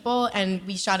of people, and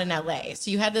we shot in LA.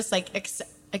 So you had this like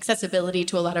accessibility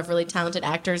to a lot of really talented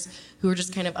actors who were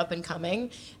just kind of up and coming,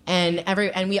 and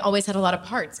we always had a lot of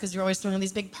parts because we were always throwing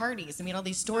these big parties and we had all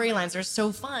these storylines. They're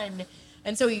so fun,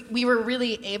 and so we were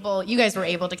really able. You guys were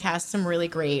able to cast some really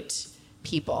great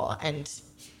people, and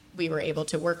we were able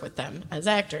to work with them as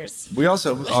actors. We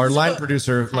also, our line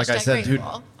producer, like I said, who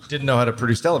didn't know how to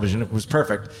produce television, it was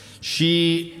perfect.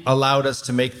 She allowed us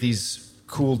to make these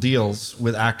cool deals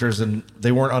with actors, and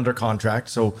they weren't under contract.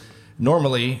 So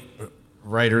normally,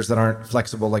 writers that aren't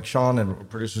flexible like Sean and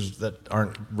producers that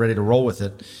aren't ready to roll with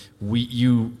it,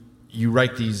 you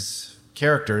write these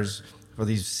characters for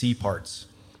these C parts,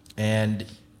 and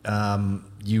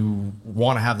you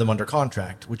want to have them under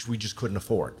contract, which we just couldn't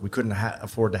afford. We couldn't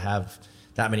afford to have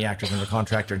that many actors under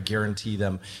contract or guarantee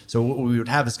them. So what we would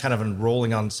have is kind of a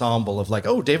rolling ensemble of like,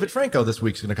 oh, David Franco this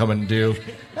week's going to come in and do.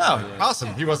 Oh,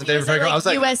 awesome. He wasn't David Franco. I was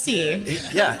like,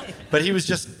 USC. Yeah. But he was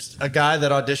just a guy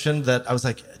that auditioned that I was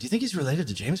like, do you think he's related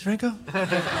to James Franco?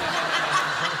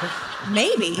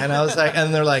 Maybe. And I was like,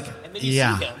 and they're like,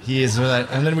 yeah, he is related.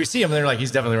 And then we see him and they're like,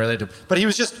 he's definitely related to him. But he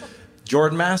was just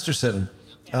Jordan Masterson.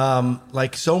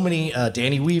 Like so many,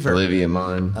 Danny Weaver, Olivia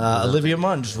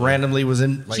Munn, just randomly was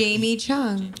in. Like, Jamie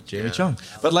Chung.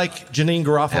 But like Janine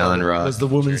Garofalo was the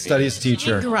women's studies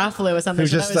teacher. Janine Garofalo was on the who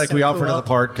show. just That was like so we offered her cool. the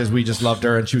part because we just loved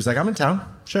her, and she was like, "I'm in town,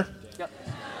 sure."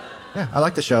 Yeah, I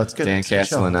like the show. It's good. Dan It's a good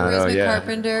show. Castellanato, Rosemary yeah.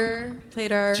 Carpenter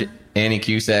played our. Annie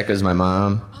Cusack was my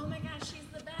mom. Oh my gosh, she's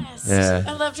the best. Yeah.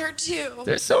 I loved her too.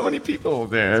 There's so many people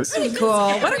there. It's Pretty cool.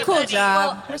 What a cool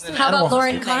job. How about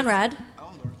Lauren Conrad?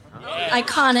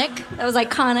 Iconic. That was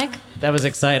iconic. That was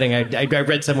exciting. I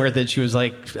read somewhere that she was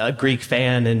like a Greek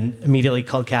fan and immediately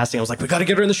called casting. I was like, we got to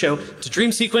get her in the show. It's a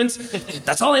dream sequence.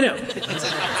 That's all I know.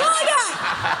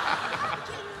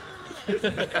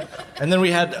 And then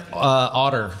we had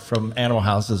Otter from Animal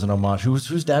House as an homage.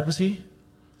 Whose dad was he?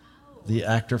 The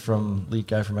actor lead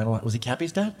guy from Animal House. Was he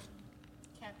Cappy's dad?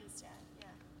 Cappy's dad, yeah.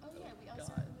 Oh yeah, we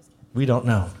also. We don't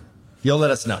know. You'll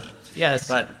let us know. Yes.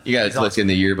 But You guys look in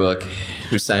the yearbook.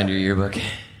 Who signed your yearbook?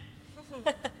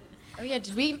 Oh yeah,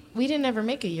 we didn't ever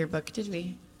make a yearbook, did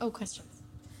we? Oh, questions.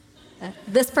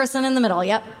 This person in the middle,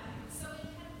 yep.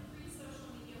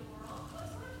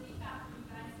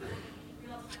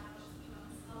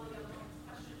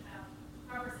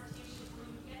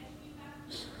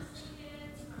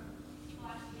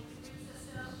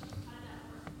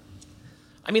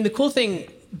 I mean, the cool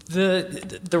thing,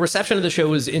 the reception of the show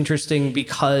was interesting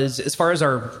because as far as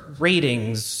our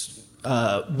ratings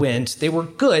went, they were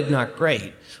good, not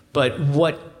great. But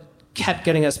what kept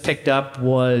getting us picked up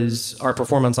was our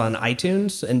performance on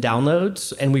iTunes and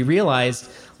downloads. And we realized,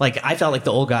 like, I felt like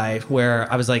the old guy where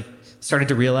I was like, started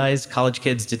to realize college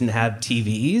kids didn't have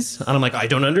TVs. And I'm like, I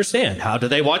don't understand. How do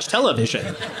they watch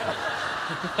television?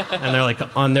 And they're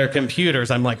like, on their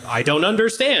computers. I'm like, I don't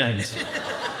understand.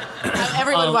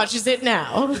 Everyone watches it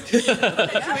now. We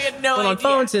had no idea. On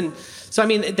phones. And so, I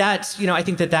mean, that's, you know, I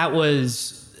think that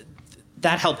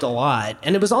helped a lot.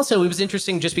 And it was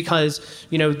interesting just because,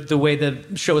 you know, the way the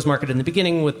show was marketed in the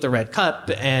beginning with the Red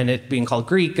Cup and it being called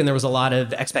Greek, and there was a lot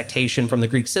of expectation from the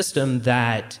Greek system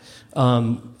that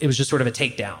it was just sort of a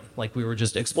takedown. Like we were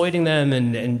just exploiting them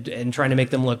and trying to make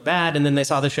them look bad. And then they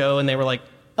saw the show and they were like,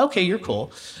 okay, you're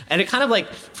cool. And it kind of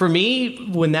like, for me,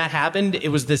 when that happened, it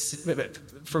was the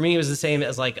same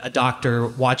as like a doctor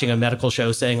watching a medical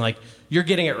show saying like, you're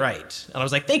getting it right. And I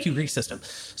was like, thank you, Greek system.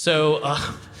 So,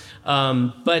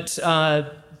 but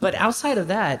outside of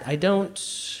that, I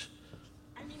don't.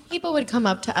 I mean, people would come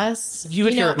up to us. You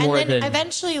would hear it more and then than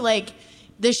eventually, like,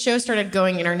 this show started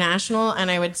going international,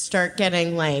 and I would start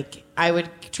getting like, I would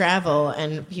travel,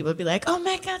 and people would be like, "Oh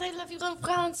my God, I love you in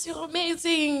France. You're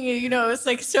amazing." You know, it's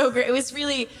like so great. It was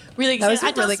really, really. That was a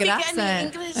I don't really good speak any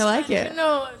accent. English. I like it.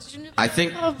 I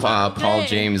think Paul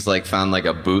James like found like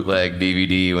a bootleg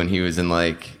DVD when he was in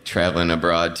like traveling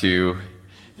abroad too,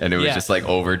 and it was just like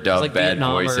overdubbed like bad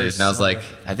Vietnamers. voices, and I was like,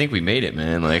 I think we made it,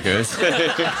 man. Like it was.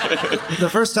 The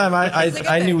first time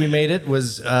I knew we made it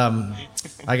was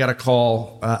I got a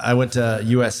call. I went to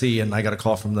USC and I got a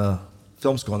call from the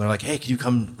film school, and they're like, "Hey, can you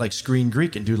come like screen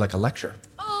Greek and do like a lecture?"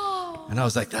 Oh. And I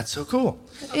was like, "That's so cool."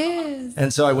 It is.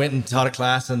 And so I went and taught a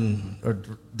class or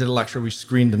did a lecture. We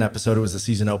screened an episode. It was the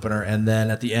season opener, and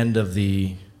then at the end of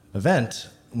the event,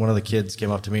 one of the kids came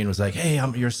up to me and was like, "Hey,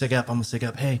 you're a SIG Ep. I'm a SIG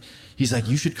Ep. Hey," he's like,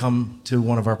 "You should come to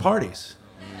one of our parties."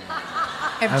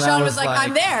 And And Sean I was like,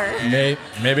 I'm there.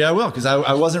 Maybe I will, because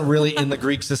I wasn't really in the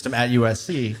Greek system at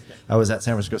USC. I was at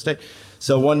San Francisco State.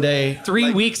 So one day,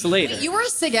 3 weeks later, You were a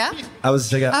SIG Ep? I was a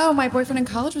SIG Ep. Oh, my boyfriend in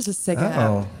college was a SIG Ep.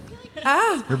 Oh.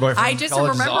 Ah, Your boyfriend I in just am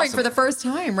college is remembering awesome. for the first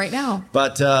time right now.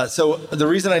 But so the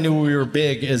reason I knew we were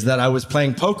big is that I was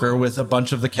playing poker with a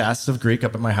bunch of the cast of Greek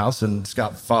up at my house, and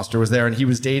Scott Foster was there, and he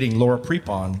was dating Laura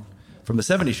Prepon from the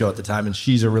 70s show at the time, and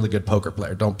she's a really good poker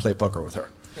player. Don't play poker with her.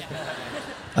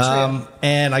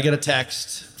 And I get a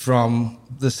text from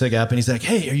the SIG Ep, and he's like,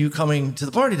 "Hey, are you coming to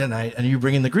the party tonight? And are you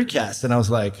bringing the Greek cast?" And I was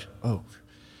like, "Oh,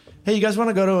 hey, you guys want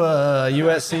to go to a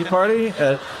USC party?"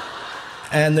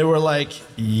 And they were like,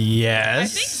 "Yes." I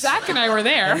think Zach and I were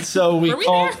there. And so we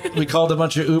called a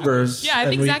bunch of Ubers. Yeah, I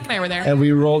think Zach and I were there. And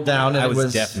we rolled down, and I it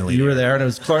was definitely you were there, and it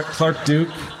was Clark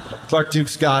Duke,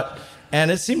 Scott, and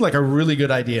it seemed like a really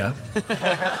good idea.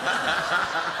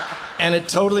 And it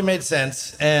totally made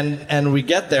sense. And we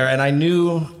get there, and I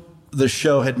knew the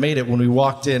show had made it when we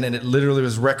walked in, and it literally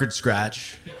was record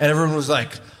scratch, and everyone was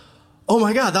like, "Oh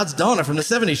my God, that's Donna from the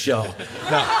 70s show."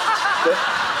 No,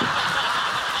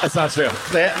 that's not true.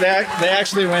 They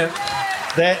actually went.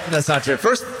 That's not true.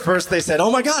 First they said,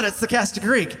 "Oh my God, it's the cast of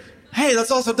Greek." Hey,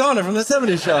 that's also Donna from the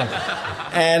 70s show.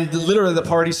 And literally the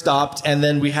party stopped, and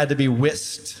then we had to be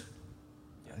whisked.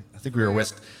 I think we were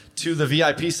whisked to the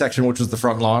VIP section, which was the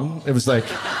front lawn. It was like,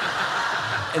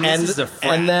 and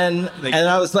then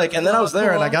I was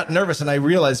there, and I got nervous, and I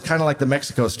realized, kind of like the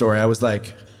Mexico story, I was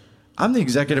like, I'm the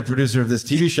executive producer of this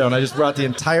TV show, and I just brought the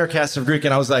entire cast of Greek,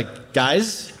 and I was like,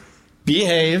 guys,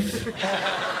 behave.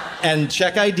 And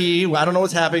check ID. I don't know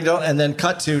what's happening. And then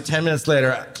cut to 10 minutes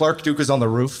later, Clark Duke is on the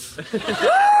roof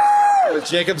with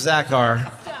Jacob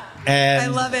Zachar. And I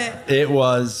love it. It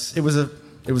was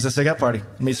a SIG Ep party.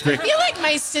 Meets Greek. I feel like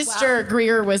my sister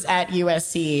Greer was at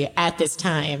USC at this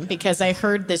time because I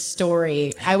heard this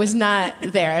story. I was not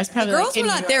there. I was probably The girls like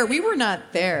were not there. We were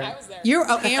not there. I was there.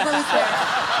 Amber was there.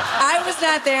 I was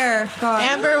not there. God.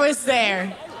 Amber was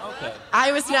there.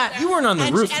 I was not. You weren't on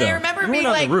the roof, And though. I remember You being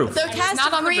weren't on like, the roof. the cast Not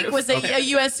of on the Greek roof. was a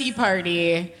USC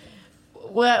party.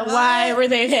 Why were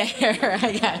they there,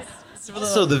 I guess?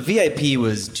 So the VIP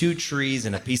was 2 trees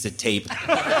and a piece of tape.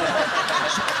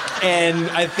 And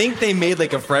I think they made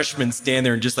like a freshman stand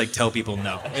there and just like tell people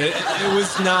no. It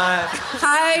was not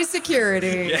High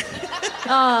security.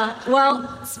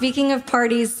 Well, speaking of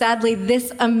parties, sadly,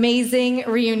 this amazing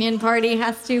reunion party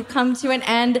has to come to an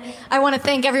end. I want to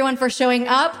thank everyone for showing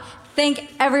up.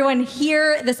 Thank everyone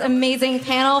here, this amazing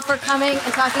panel, for coming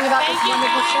and talking about this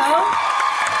wonderful show.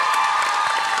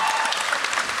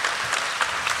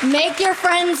 Make your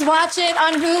friends watch it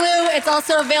on Hulu. It's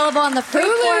also available on the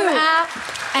Freeform app.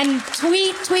 And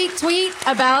tweet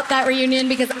about that reunion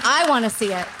because I want to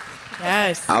see it.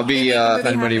 Yes. I'll be, if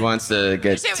anybody wants to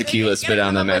get tequila spit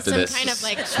on them after this, kind of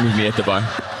like- just meet me at the bar.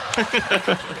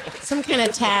 Some kind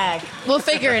of tag. We'll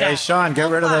figure it Hey, out. Sean, get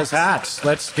rid of those hats.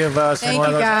 Let's give some Thank more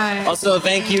you, of those. guys. Also,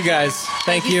 thank you guys.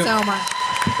 Thank you. so much.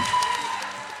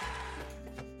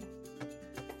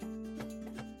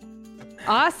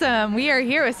 Awesome. We are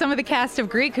here with some of the cast of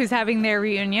Greek who's having their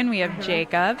reunion. We have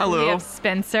Jacob. Hello. We have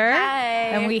Spencer. Hi.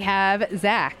 And we have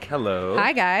Zach. Hello.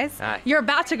 Hi, guys. Hi. You're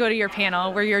about to go to your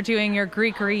panel where you're doing your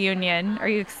Greek reunion. Are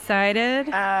you excited?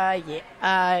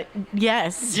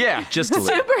 Yes. Yeah, just a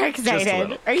little. Super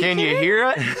excited. Are you Can you kidding?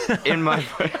 hear it in my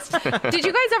voice? Did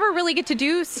you guys ever really get to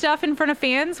do stuff in front of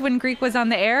fans when Greek was on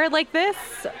the air like this?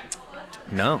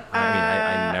 No,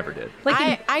 I never did.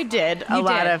 I did a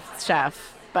lot of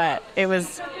stuff, but it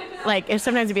was like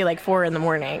sometimes it'd be like 4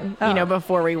 a.m, you know,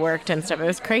 before we worked and stuff. It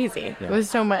was crazy. Yeah. It was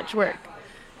so much work.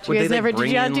 Would You guys they, never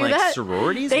bring did you in, do like, that?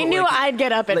 sororities? They Or, knew like- I'd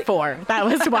get up at 4. That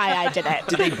was why I did it.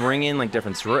 Did they bring in like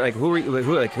different sororities? Like who were you?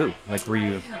 Who? Like were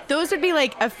you? Those would be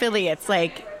like affiliates,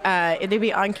 like they'd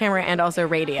be on camera and also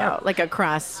radio, like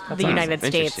across the United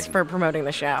States interesting. for promoting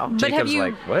the show. But have Jacob's you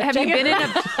like, what? have you been in a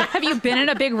have you been in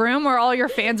a big room where all your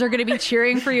fans are going to be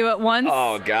cheering for you at once?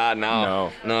 Oh, God,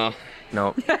 no.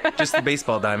 No, just the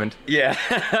baseball diamond. Yeah.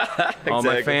 All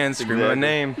my Exactly. fans scream my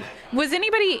name. Was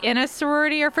anybody in a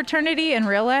sorority or fraternity in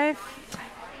real life?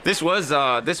 This was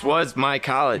my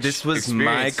college. This was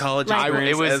experience. my college I-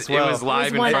 experience it was as well. It was live It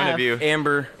was in one front of. of you.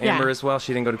 Amber Yeah. as well.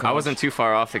 She didn't go to college. I wasn't too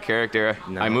far off the character.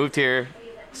 No. I moved here,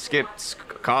 skipped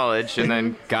college, and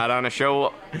then got on a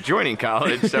show joining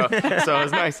college. So it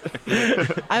was nice.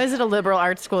 I was at a liberal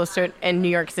arts school in New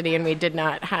York City, and we did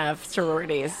not have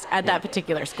sororities at that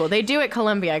particular school. They do at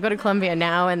Columbia. I go to Columbia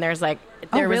now, and there was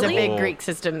really? a big Greek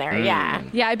system there. Yeah.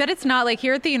 Yeah, I bet it's not like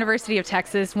here at the University of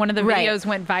Texas. One of the Right. videos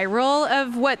went viral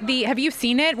of what the. Have you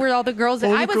seen it? Where all the girls?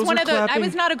 I was one of the. I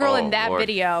was not a girl in that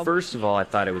video. First of all, I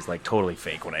thought it was like totally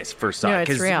fake when I first saw No, it.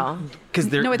 it's real. Because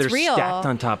they're No, it's they're real. stacked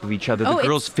on top of each other. Oh, The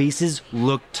girls' faces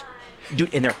looked,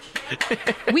 dude, and they're.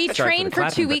 We Sorry trained the for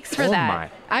clapping, 2 but weeks for oh that. my.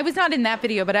 I was not in that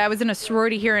video, but I was in a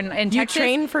sorority here in You Texas.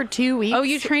 trained for 2 weeks? Oh,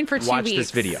 you trained for 2 Watch weeks.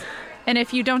 this video. And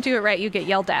if you don't do it right, you get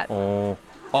yelled at. Oh,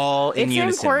 all in It's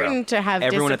unison, important bro. to have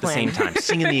everyone at the same discipline. time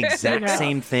singing the exact Yeah.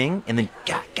 same thing, and then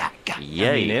ga. I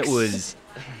mean, it was.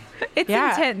 It's Yeah.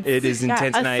 intense. It is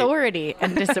intense, and I- Authority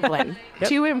and discipline. Yep.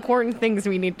 2 important things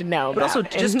we need to know. But also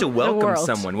about just in to the welcome world.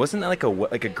 someone, wasn't that like a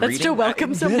greeting? That's to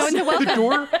welcome someone. Yes. To welcome. The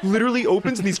door literally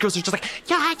opens, and these girls are just like,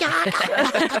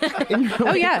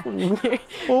 Oh yeah,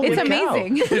 Holy it's cow.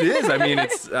 amazing. It is. I mean,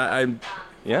 it's.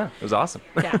 Yeah, it was awesome.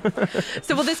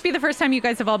 So will this be the first time you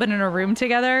guys have all been in a room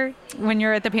together when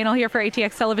you're at the panel here for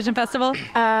ATX Television Festival?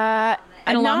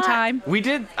 In a long time. We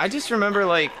did. I just remember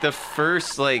like the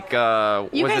first like You was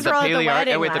guys it the were all at the Paley Art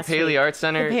wedding with the last Paley week. Art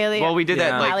Center? The Paley, Well, we did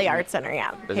that like Paley Art Center,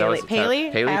 yeah. Is that what Paley,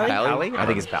 it's- Paley? I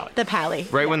think it's Paley. The Paley.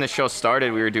 Right when the show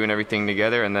started, we were doing everything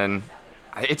together, and then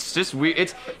it's just we.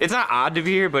 It's not odd to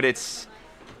be here, but it's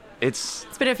It's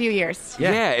been a few years.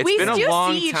 Yeah, it's we been a do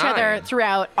long see each time. other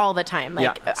throughout all the time,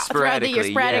 like Yeah, throughout the year,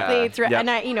 sporadically. yeah.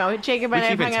 And Jacob We and I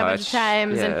have keep in hung out a bunch of touch,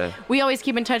 times, yeah. and we always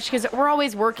keep in touch because we're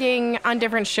always working on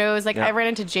different shows. Like Yeah. I ran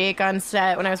into Jake on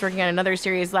set when I was working on another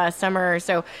series last summer.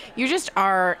 So you just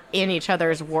are in each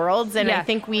other's worlds, and I Yeah.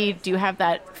 think we do have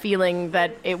that feeling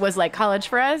that it was like college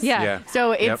for us. Yeah. Yeah.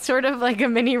 So it's Yep. sort of like a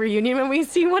mini reunion when we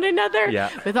see one another. Yeah.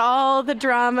 With all the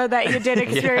drama that you did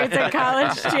experience at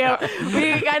college too,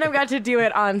 we kind of got to do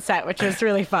it on set, which was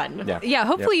really fun. Yeah,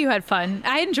 hopefully you had fun.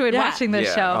 I enjoyed Yeah. watching this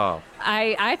Yeah. show. Oh.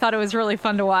 I thought it was really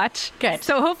fun to watch. Good.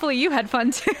 So hopefully you had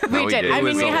fun too. No, We did. It I mean,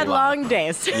 was we a had lot. long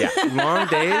days. Yeah,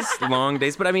 long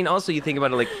days. But I mean, also you think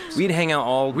about it, like we'd hang out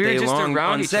all We were day just long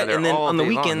around on each set, other and then all on the day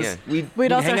long, weekends yeah.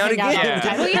 We'd also hang out hang out again. all the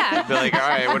time. Well, yeah. Be like, all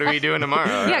right, what are we doing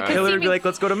tomorrow? Yeah, 'cause Taylor would see be like,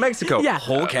 let's go to Mexico. Yeah.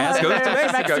 Whole cast goes to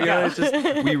Mexico. You know, it's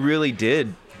just we really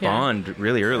did bond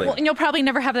really early. Well, and you'll probably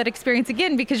never have that experience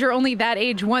again because you're only that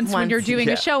age once when Once. you're doing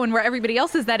Yeah. a show and where everybody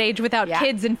else is that age without Yeah.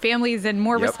 kids and families and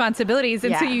more Yep. responsibilities.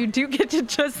 And so Yeah. you do get to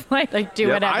just like Do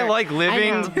Yeah, whatever. I like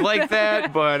living know. like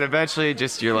that, but eventually,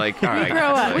 just you're like, all right. We grow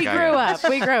up. We grew up.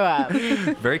 We grow up.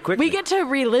 Very quick. We get to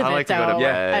relive I like it to go to though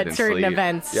bed at and certain sleep.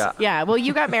 events. Yeah. Well,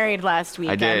 you got married last week.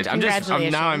 I did. I'm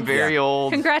now I'm very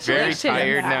old. Congratulations. Very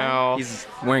tired Yeah. now. He's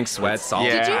wearing sweats all the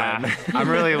Yeah, time. I'm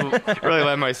really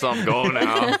letting myself go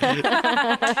now.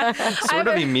 Sort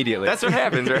of immediately. That's what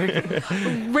happens, right?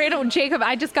 Randall, Jacob,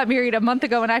 I just got married a month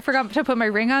ago and I forgot to put my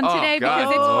ring on Oh, today God.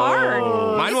 because it's hard.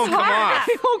 Mine It's won't come hard. off.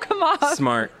 It won't come off.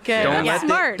 Smart. Good. Don't Yeah. let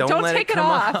Smart. Don't let take it come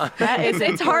off.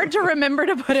 It's hard to remember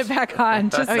to put it back on.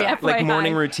 Just FYI. Like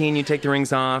morning routine, you take the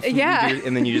rings off. Yeah. you do,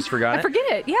 and then you just forgot I it.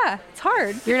 forget it. Yeah, it's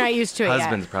hard. You're not used to it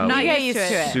Husband's yet. probably Not used to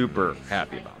it. super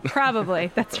happy about it.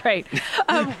 Probably. That's right.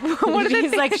 One of the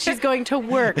He's like, she's going to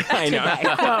work I know.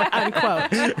 today, quote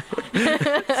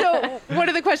unquote. So one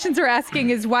of the questions we're asking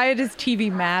is why does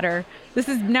TV matter? This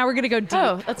is now we're gonna go deep.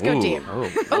 Oh, let's go deep.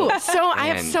 Oh, so I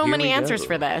have so many answers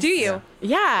for this. Do you?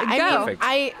 Yeah, Go.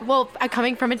 I mean,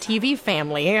 coming from a TV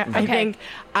family, I think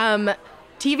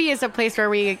TV is a place where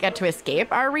we get to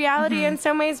escape our reality in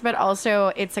some ways, but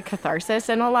also it's a catharsis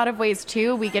in a lot of ways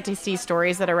too. We get to see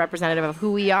stories that are representative of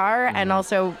who we are and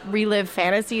also relive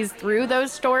fantasies through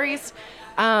those stories.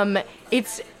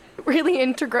 It's really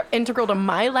integral to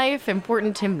my life,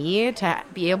 important to me to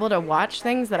be able to watch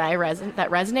things that that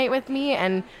resonate with me,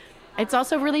 and it's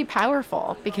also really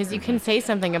powerful because you can say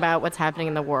something about what's happening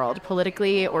in the world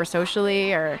politically or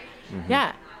socially or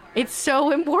it's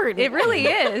so important. It really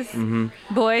is.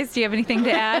 Boys, do you have anything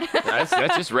to add?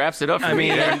 That just wraps it up for I mean,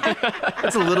 me.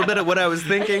 that's a little bit of what I was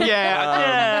thinking.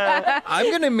 I'm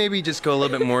going to maybe just go a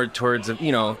little bit more towards,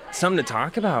 something to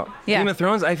talk about. Yeah. Game of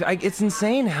Thrones, it's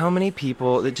insane how many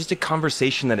people, just a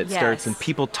conversation that it starts and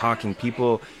people talking,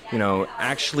 people,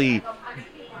 actually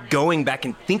going back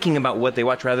and thinking about what they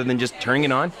watch rather than just turning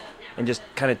it on and just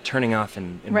kind of turning off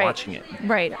and watching it.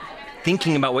 Right.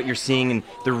 Thinking about what you're seeing and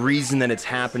the reason that it's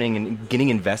happening and getting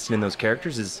invested in those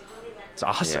characters it's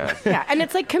awesome. Yeah, and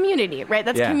it's like community, right?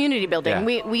 That's community building.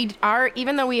 Yeah. We are,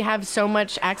 even though we have so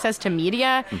much access to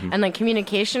media and like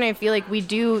communication, I feel like we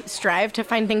do strive to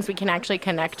find things we can actually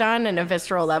connect on in a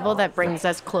visceral level that brings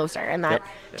us closer, and that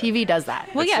TV does that.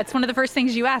 Well, it's one of the first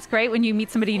things you ask, right? When you meet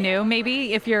somebody new,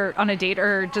 maybe if you're on a date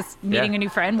or just meeting a new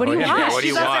friend, what do you watch? Yeah, what do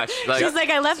you watch? She's like,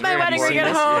 I left my wedding ring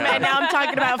at home, and now I'm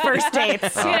talking about first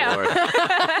dates.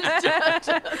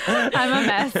 I'm a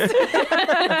mess.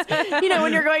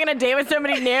 When you're going on a date with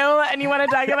somebody new and you want to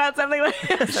talk about something like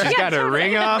this. She's got her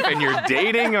ring off and you're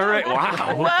dating already.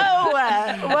 Wow.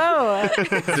 Whoa.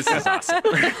 This is awesome.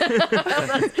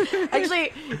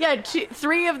 Actually,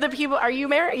 three of the people. Are you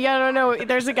married? Yeah, I don't know.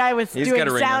 There's a guy with He's doing got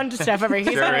a ring sound on. stuff over here.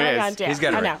 He's Sure got a ring is. on too. He's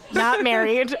got a I ring. know. Not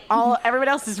married. Everyone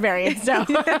else is married. So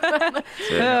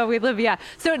We live,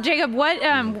 So, Jacob,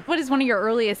 what is one of your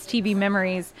earliest TV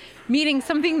memories? Meaning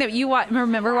something that you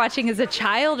remember watching as a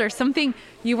child, or something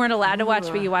you weren't allowed to watch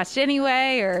but you watched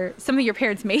anyway, or something your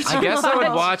parents made you I guess I would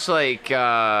watch? watch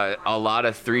a lot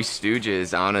of Three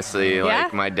Stooges, honestly. Yeah?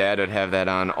 Like my dad would have that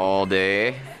on all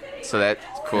day. So that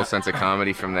cool sense of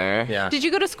comedy from there. Yeah. Did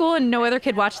you go to school and no other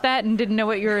kid watched that and didn't know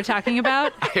what you were talking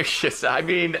about? I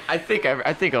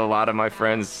think a lot of my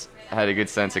friends had a good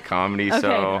sense of comedy,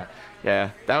 so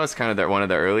yeah, that was kind of one of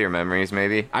the earlier memories,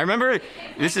 maybe. I remember,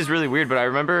 this is really weird, but I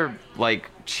remember,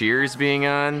 Cheers being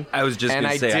on. I was just going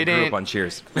to say, I grew up on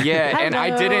Cheers. Yeah, and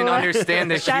I didn't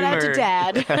understand the shout humor. out to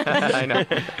Dad. I know.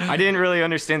 I didn't really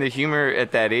understand the humor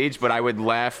at that age, but I would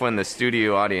laugh when the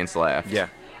studio audience laughed. Yeah.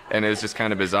 And it was just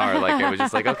kind of bizarre. It was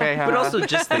just like, okay, But also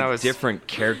just and the different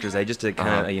characters. I just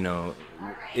kind of,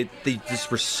 they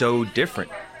just were so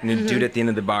different. Dude at the end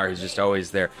of the bar who's just always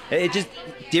there. It just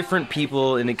different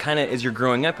people, and it kind of, as you're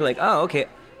growing up, you're like, oh, okay,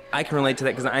 I can relate to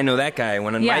that because I know that guy.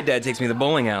 When my dad takes me to the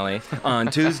bowling alley on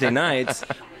Tuesday nights,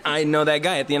 I know that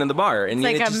guy at the end of the bar. And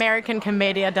It's like American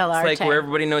Commedia dell'arte. It's like where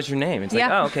everybody knows your name. It's like,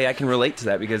 oh, okay, I can relate to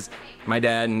that because my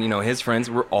dad and his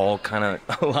friends were all kind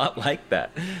of a lot like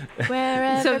that.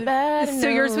 So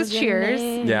yours was Cheers.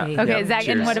 Yeah. Okay, yeah, Zach,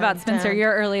 Cheers. and what about Spencer?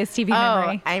 Your earliest TV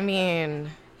memory?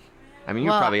 I mean,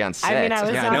 you were probably on set. I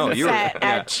was on set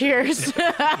at Cheers. So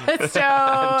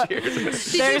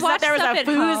there was a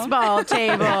foosball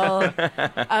table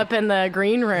up in the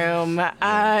green room.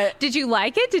 Did you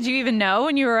like it? Did you even know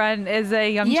when you were on as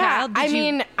a young child?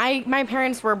 My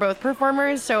parents were both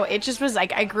performers, so it just was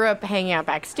like I grew up hanging out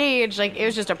backstage. Like it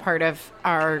was just a part of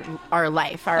our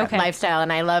life, our lifestyle,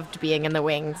 and I loved being in the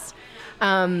wings.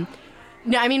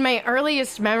 No, I mean, my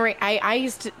earliest memory, we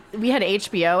had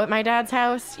HBO at my dad's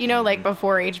house,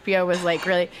 before HBO was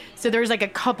really, so there was a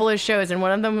couple of shows, and one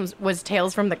of them was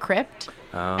Tales from the Crypt.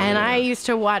 And I used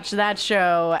to watch that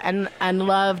show and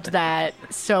loved that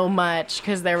so much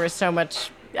because there was so much,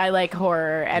 I like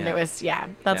horror, and it was,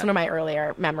 that's one of my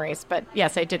earlier memories. But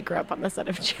yes, I did grow up on the set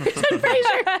of Cheers, I'm pretty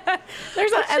sure.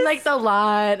 And the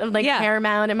lot of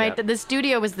Paramount, and the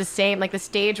studio was the same, the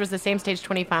stage was the same, Stage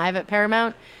 25 at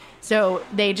Paramount. So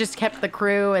they just kept the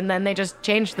crew, and then they just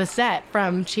changed the set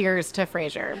from Cheers to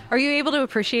Frasier. Are you able to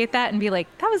appreciate that and be like,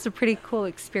 that was a pretty cool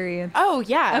experience? Oh,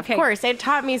 yeah, Okay. of course. It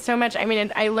taught me so much. I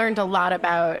mean, I learned a lot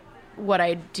about what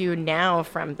I do now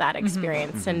from that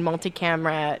experience. And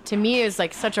multi-camera, to me, is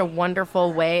like such a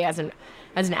wonderful way as an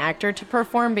actor to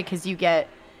perform, because you get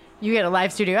a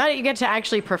live studio. You get to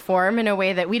actually perform in a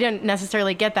way that we didn't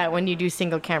necessarily get that when you do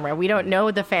single camera. We don't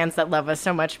know the fans that love us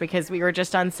so much because we were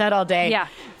just on set all day. Yeah.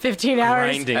 15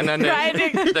 hours. Grinding. And then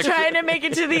trying to make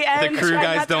it to the end. The crew trying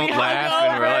guys not to don't be laugh, hungover.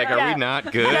 and we're like, are Yeah. we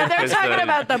not good? Yeah, they're 'Cause talking the-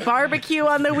 about the barbecue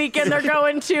on the weekend they're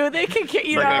going to. They could get,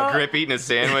 like a grip eating a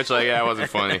sandwich. Like, yeah, it wasn't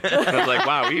funny. I was like,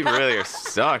 wow, we really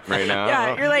suck right now.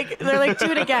 Yeah, they're like, do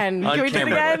it again. On Can we do it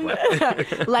camera,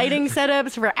 again? Lighting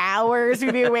setups for hours.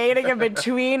 We'd be waiting in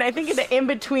between. I think in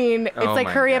between, it's Oh like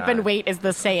my hurry up God. and wait is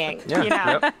the saying. Yeah. You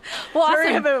know? Yep. Well,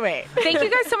 Hurry awesome. up and wait. Thank you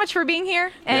guys so much for being here,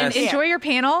 and Yes. enjoy your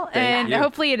panel. Thank you.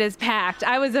 Hopefully it is packed.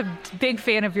 I was a big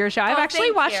fan of your show. I've actually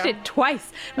thank watched you. it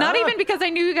twice. Not even because I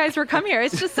knew you guys were coming here.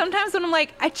 It's just sometimes when I'm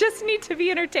like, I just need to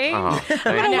be entertained. Oh, I'm thank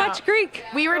gonna you. watch Greek.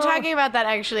 We were talking about that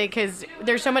actually because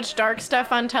there's so much dark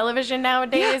stuff on television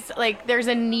nowadays. Like, there's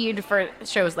a need for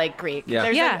shows like Greek. Yeah.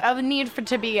 There's Yeah. a need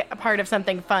to be a part of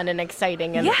something fun and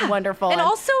exciting and Yeah. wonderful. And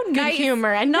also good nice.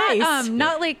 humor and not, nice.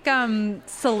 Not like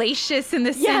salacious in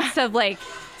the Yeah. sense of like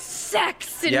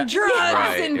sex and Yeah. drugs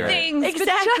Right, and right. things.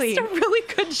 Exactly. But just a really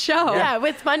good show. Yeah,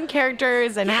 with fun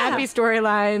characters and happy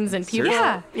storylines and people.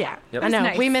 Yeah. Yeah. Yep. I know.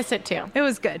 Nice. We miss it too. It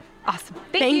was good. Awesome.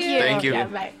 Thank you. Thank you. Yeah,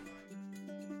 bye.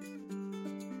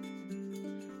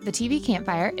 The TV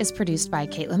Campfire is produced by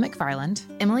Caitlin McFarland,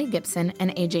 Emily Gibson, and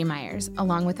AJ Myers,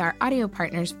 along with our audio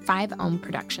partners, 5 Ohm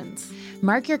Productions.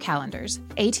 Mark your calendars.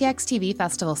 ATX TV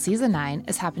Festival Season 9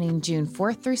 is happening June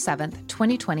 4th through 7th,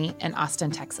 2020 in Austin,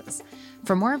 Texas.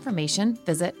 For more information,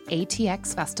 visit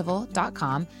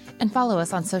atxfestival.com and follow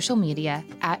us on social media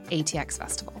at ATX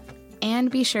Festival. And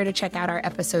be sure to check out our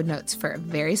episode notes for a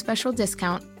very special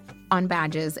discount on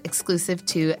badges exclusive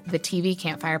to the TV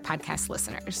Campfire podcast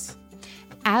listeners.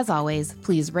 As always,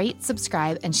 please rate,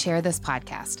 subscribe, and share this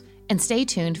podcast. And stay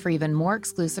tuned for even more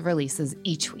exclusive releases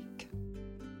each week.